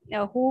Shongiri sir,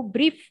 who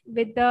briefed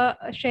with the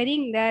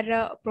sharing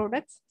their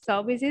products,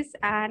 services,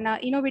 and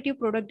innovative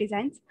product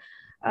designs.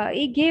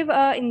 He gave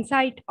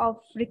insight of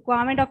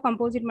requirement of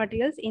composite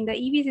materials in the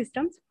EV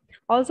systems,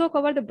 also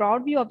cover the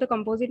broad view of the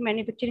composite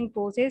manufacturing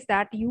process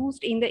that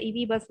used in the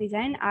EV bus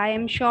design. I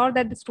am sure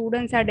that the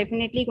students are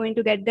definitely going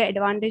to get the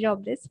advantage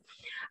of this.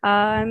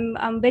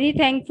 I'm very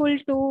thankful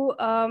to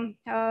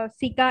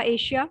CECA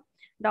Asia,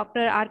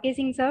 Dr. R.K.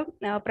 Singh sir,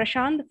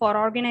 Prashant, for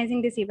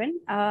organizing this event.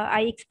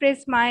 I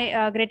express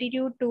my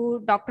gratitude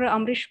to Dr.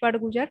 Amrish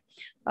Padgujar,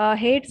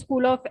 Head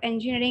School of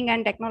Engineering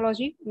and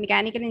Technology,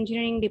 Mechanical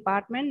Engineering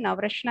Department,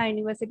 Navrachana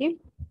University,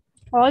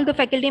 all the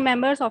faculty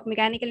members of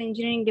Mechanical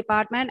Engineering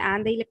Department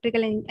and the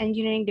Electrical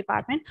Engineering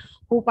Department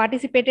who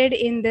participated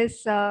in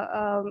this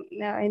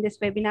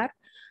webinar.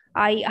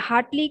 I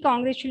heartily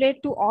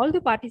congratulate to all the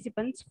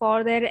participants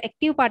for their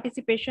active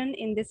participation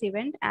in this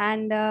event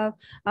and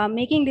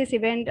making this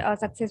event a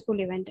successful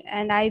event.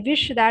 And I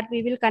wish that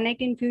we will connect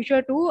in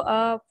future too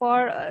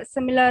for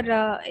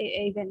similar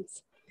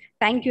events.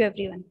 Thank you,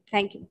 everyone.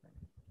 Thank you.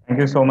 Thank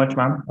you so much,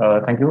 ma'am.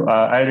 Thank you.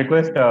 I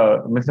request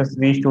Mr.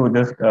 Satish to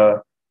just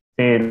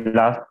say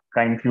last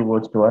kind few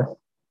words to us.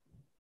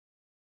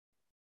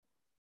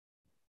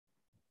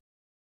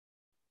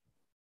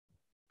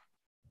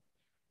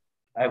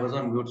 I was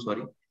on mute,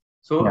 sorry.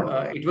 So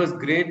it was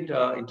great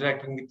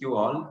interacting with you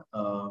all.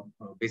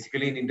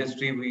 Basically, in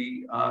industry,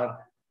 we are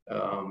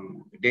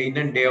day in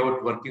and day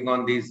out working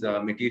on these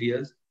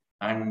materials,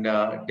 and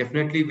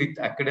definitely with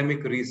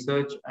academic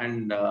research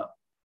and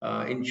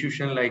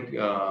institution like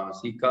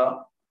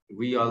CECA,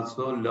 we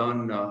also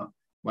learn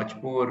much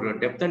more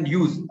depth and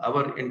use.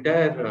 Our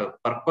entire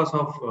purpose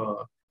of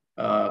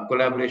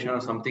collaboration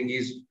or something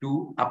is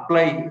to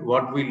apply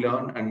what we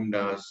learn and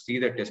see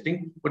the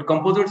testing. But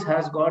composites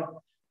has got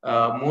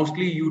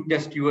mostly you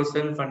test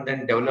yourself and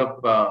then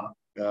develop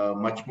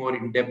much more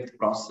in-depth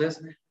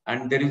process.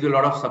 And there is a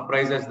lot of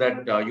surprises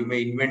that you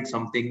may invent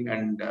something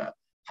and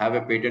have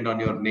a patent on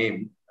your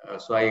name.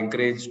 So I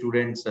encourage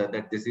students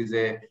that this is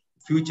a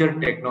future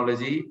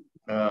technology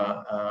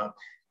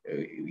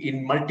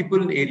in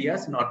multiple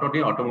areas, not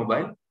only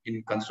automobile,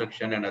 in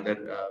construction and other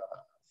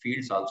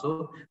fields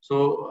also.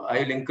 So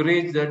I'll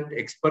encourage that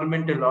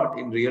experiment a lot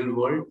in real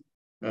world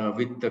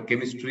with the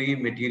chemistry,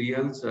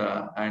 materials,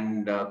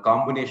 and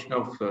combination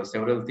of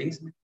several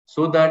things,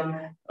 so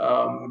that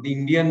the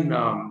Indian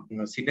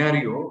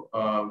scenario,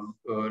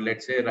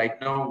 let's say right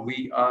now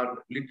we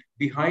are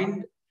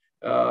behind,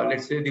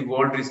 let's say the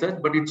world research,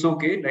 but it's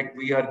okay. Like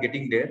we are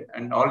getting there,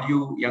 and all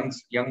you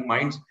young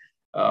minds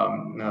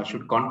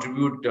should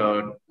contribute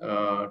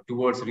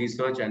towards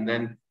research and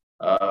then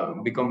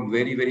become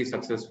very, very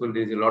successful.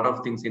 There's a lot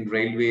of things in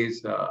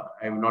railways. I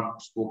have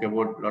not spoke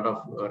about a lot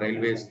of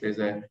railways. There's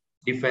a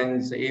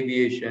defense,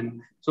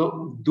 aviation.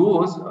 So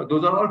those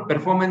are all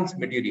performance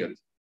materials.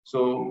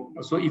 So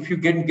if you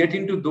can get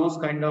into those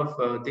kind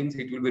of things,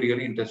 it will be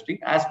really interesting.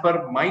 As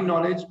per my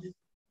knowledge,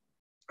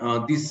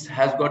 this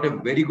has got a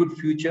very good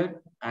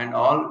future, and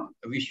all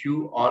wish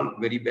you all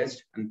very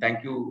best. And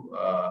thank you,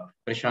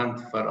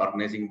 Prashant, for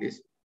organizing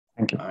this.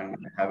 Thank you. And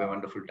have a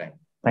wonderful time.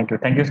 Thank you.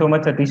 Thank you so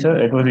much, Satish sir.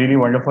 It was really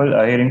wonderful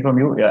hearing from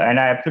you. And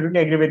I absolutely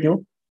agree with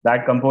you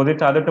that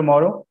composites are the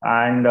tomorrow.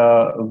 And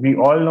we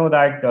all know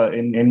that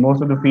in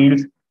most of the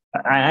fields,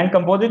 and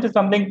composites is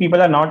something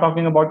people are now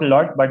talking about a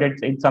lot, but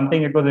it's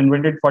something it was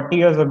invented 40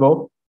 years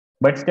ago.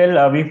 But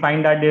still, we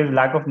find that there's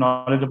lack of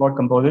knowledge about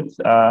composites.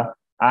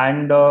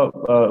 And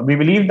we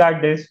believe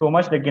that there's so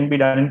much that can be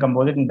done in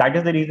composite. And that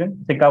is the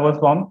reason CECA was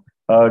formed.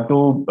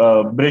 To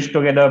bridge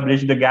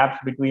the gaps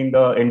between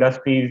the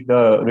industries,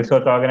 the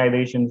research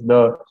organizations,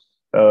 like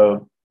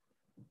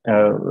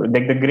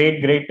the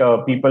great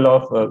people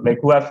of like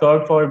who have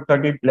served for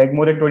 30, like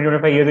more than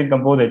 25 years in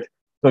composites.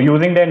 So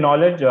using their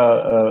knowledge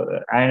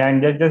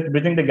and just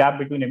bridging the gap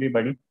between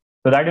everybody.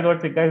 So that is what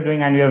CECA is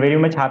doing, and we are very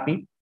much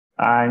happy.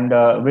 And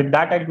with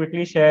that, I'll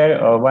quickly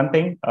share one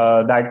thing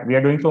that we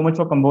are doing so much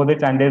for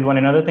composites, and there's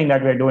another thing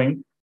that we are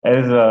doing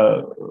is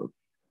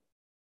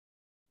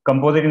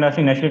Composite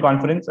Industry National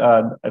Conference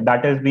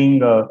that is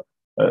going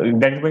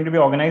to be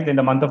organized in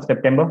the month of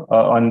September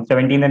on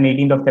 17th and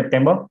 18th of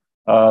September.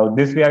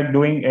 This we are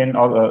doing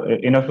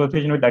in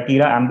association with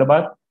ATIRA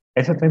Ahmedabad,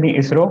 SSME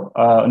ISRO,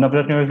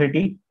 Navrachana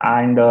University,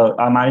 and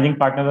our managing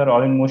partners are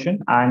All in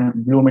Motion and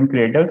Bloom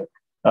Creators.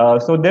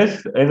 So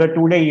this is a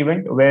 2-day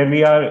event where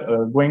we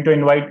are going to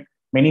invite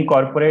many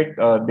corporate.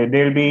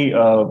 There will be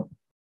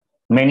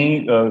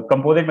many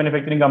composite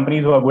manufacturing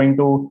companies who are going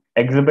to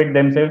exhibit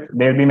themselves.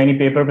 There will be many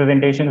paper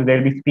presentations. There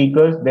will be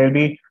speakers. There will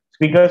be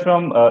speakers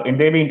from there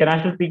will be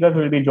international speakers who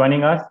will be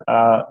joining us,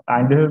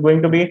 and this is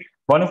going to be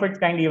one of its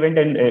kind event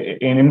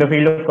in the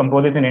field of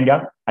composites in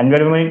India. And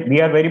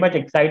we are very much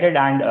excited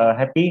and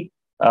happy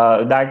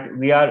that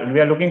we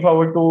are looking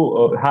forward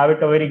to have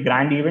it a very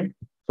grand event.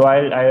 So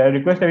I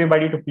request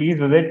everybody to please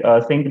visit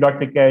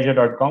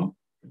sync.siccaazure.com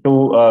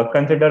to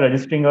consider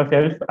registering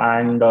yourself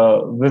and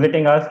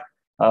visiting us.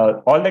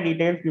 All the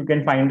details you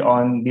can find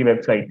on the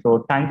website.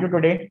 So thank you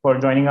today for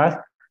joining us.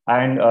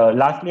 And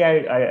lastly, I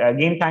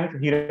again thank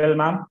Hiral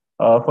ma'am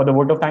for the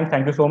vote of thanks.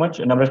 Thank you so much.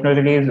 Navrachana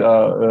is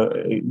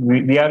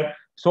we are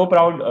so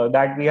proud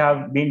that we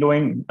have been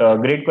doing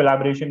great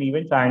collaboration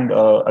events. And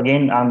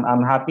again,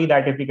 I'm happy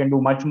that if we can do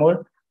much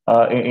more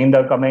in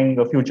the coming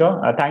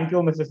future. Thank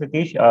you, Mr.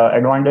 Satish.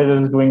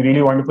 Advandes is doing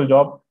really wonderful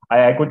job.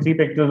 I could see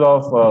pictures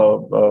of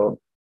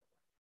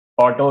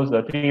autos,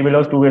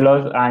 3-wheelers,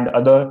 2-wheelers, and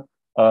other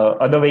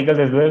vehicles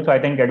as well. So I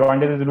think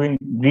Advandes is doing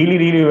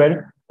really well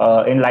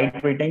in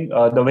lightweighting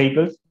the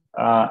vehicles.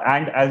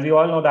 And as we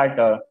all know that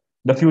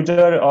the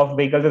future of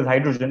vehicles is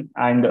hydrogen.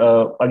 And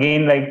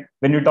again, like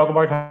when you talk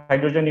about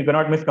hydrogen, you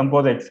cannot miss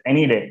composites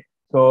any day.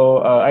 So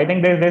I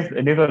think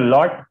there's a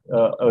lot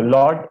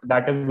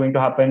that is going to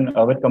happen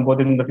with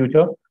composites in the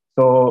future.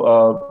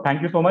 So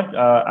thank you so much.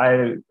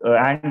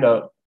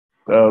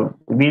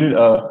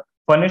 We'll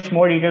furnish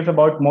more details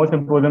about more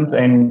symposiums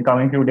in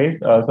coming few days.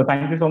 So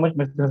thank you so much,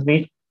 Mr.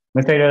 Satish,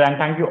 Mr. Hiral, and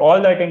thank you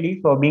all the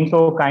attendees for being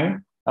so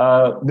kind.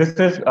 This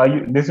is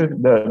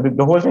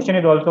the whole session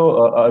is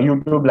also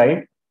YouTube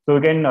live. So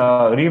you can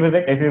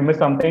revisit, if you miss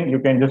something, you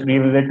can just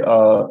revisit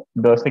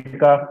the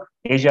CECA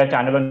Asia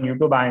channel on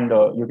YouTube, and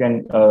you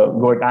can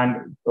go it,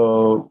 and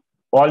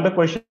all the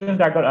questions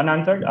that are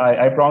unanswered,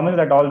 I promise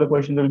that all the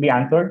questions will be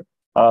answered.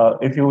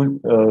 If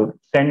you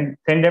send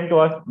them to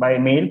us by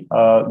mail,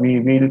 we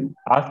will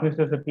ask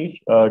Mr. Satish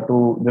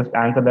to just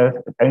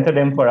answer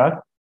them for us.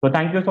 So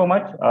thank you so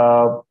much.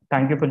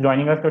 Thank you for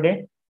joining us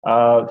today.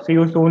 See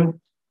you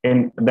soon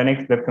in the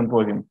next web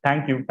symposium.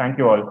 Thank you. Thank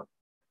you all.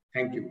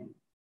 Thank you.